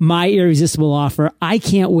my irresistible offer. I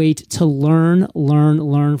can't wait to learn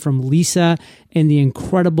from Lisa and the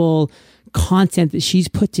incredible content that she's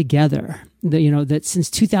put together. That since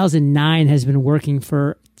 2009 has been working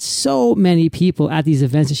for so many people at these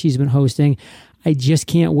events that she's been hosting. I just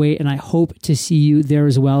can't wait, and I hope to see you there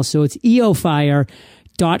as well. So it's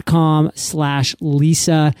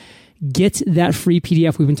eofire.com/Lisa. Get that free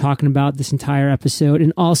PDF we've been talking about this entire episode.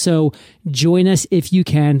 And also join us if you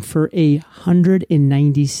can for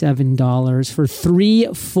 $197 for 3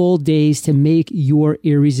 full days to make your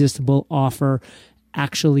irresistible offer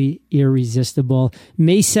actually irresistible.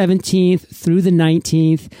 May 17th through the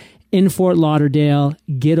 19th in Fort Lauderdale.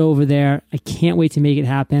 Get over there. I can't wait to make it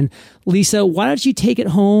happen. Lisa, why don't you take it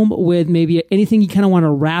home with maybe anything you kind of want to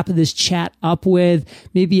wrap this chat up with,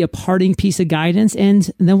 maybe a parting piece of guidance, and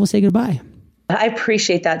then we'll say goodbye. I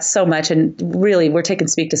appreciate that so much. And really, we're taking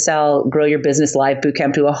Speak to Sell, Grow Your Business Live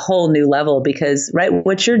Bootcamp to a whole new level because, right,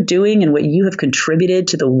 what you're doing and what you have contributed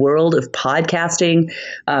to the world of podcasting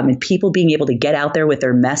and people being able to get out there with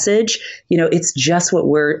their message, it's just what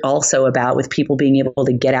we're also about with people being able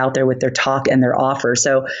to get out there with their talk and their offer.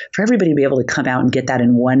 So for everybody to be able to come out and get that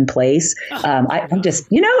in one place, I'm just,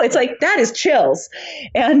 it's like that is chills.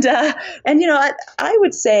 And I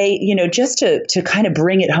would say, just to kind of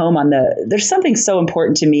bring it home there's something so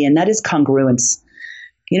important to me, and that is congruence.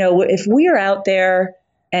 If we are out there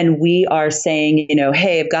and we are saying,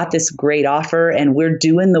 hey, I've got this great offer, and we're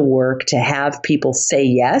doing the work to have people say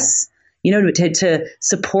yes, to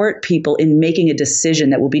support people in making a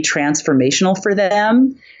decision that will be transformational for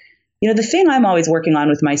them. The thing I'm always working on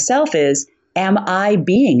with myself is, am I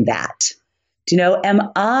being that?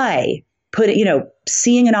 Am I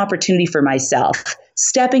seeing an opportunity for myself,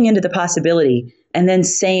 stepping into the possibility, and then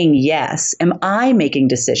saying yes? Am I making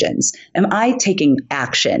decisions? Am I taking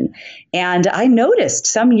action? And I noticed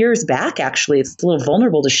some years back, actually, it's a little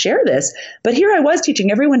vulnerable to share this, but here I was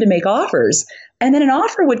teaching everyone to make offers. And then an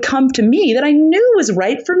offer would come to me that I knew was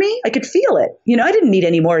right for me. I could feel it. I didn't need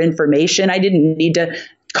any more information. I didn't need to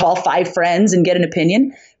call 5 friends and get an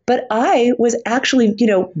opinion. But I was actually,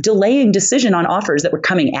 delaying decision on offers that were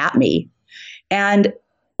coming at me. And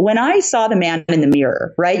when I saw the man in the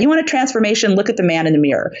mirror, right? You want a transformation, look at the man in the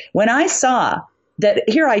mirror. When I saw that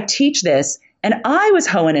here I teach this, and I was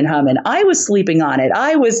hoeing and humming, I was sleeping on it,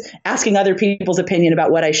 I was asking other people's opinion about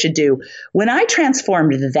what I should do. When I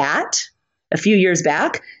transformed that a few years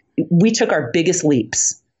back, we took our biggest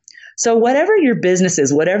leaps. So whatever your business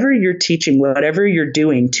is, whatever you're teaching, whatever you're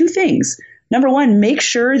doing, two things. Number one, make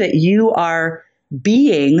sure that you are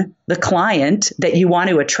being the client that you want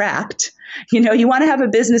to attract. You want to have a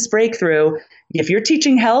business breakthrough. If you're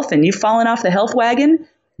teaching health and you've fallen off the health wagon,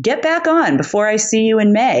 get back on before I see you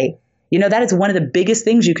in May. That is one of the biggest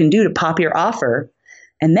things you can do to pop your offer.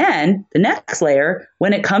 And then the next layer,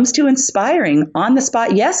 when it comes to inspiring on the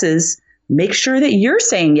spot yeses, make sure that you're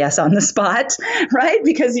saying yes on the spot, right?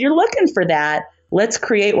 Because you're looking for that. Let's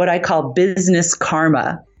create what I call business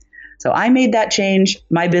karma. So I made that change.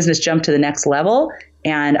 My business jumped to the next level.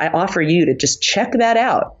 And I offer you to just check that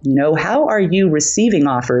out. How are you receiving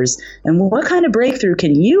offers and what kind of breakthrough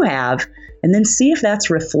can you have? And then see if that's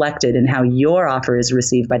reflected in how your offer is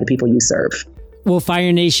received by the people you serve. Well,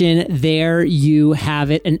 Fire Nation, there you have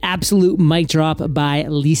it. An absolute mic drop by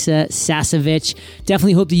Lisa Sasevich.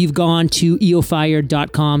 Definitely hope that you've gone to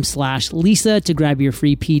eofire.com/Lisa to grab your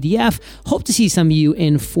free PDF. Hope to see some of you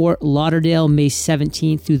in Fort Lauderdale, May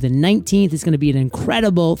 17th through the 19th. It's going to be an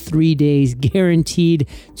incredible 3 days, guaranteed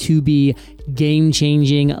to be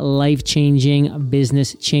game-changing, life-changing,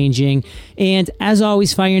 business-changing. And as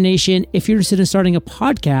always, Fire Nation, if you're interested in starting a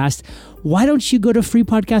podcast, why don't you go to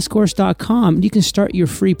freepodcastcourse.com? You can start your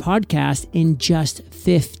free podcast in just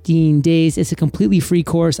 15 days. It's a completely free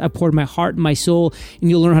course. I poured my heart and my soul,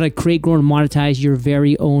 and you'll learn how to create, grow, and monetize your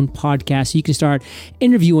very own podcast. So you can start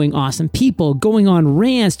interviewing awesome people, going on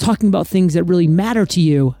rants, talking about things that really matter to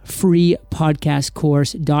you.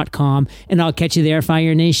 freepodcastcourse.com. And I'll catch you there,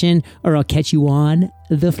 Fire Nation, or I'll catch you on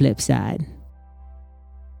the flip side.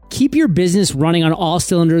 Keep your business running on all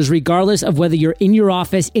cylinders, regardless of whether you're in your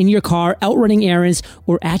office, in your car, out running errands,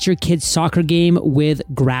 or at your kid's soccer game with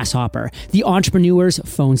Grasshopper, the entrepreneur's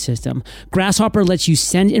phone system. Grasshopper lets you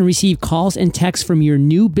send and receive calls and texts from your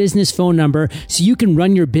new business phone number so you can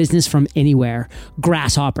run your business from anywhere.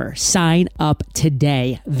 Grasshopper. Sign up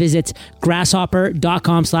today. Visit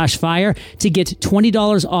grasshopper.com/fire to get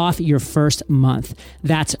 $20 off your first month.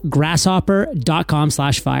 That's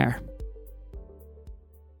grasshopper.com/fire.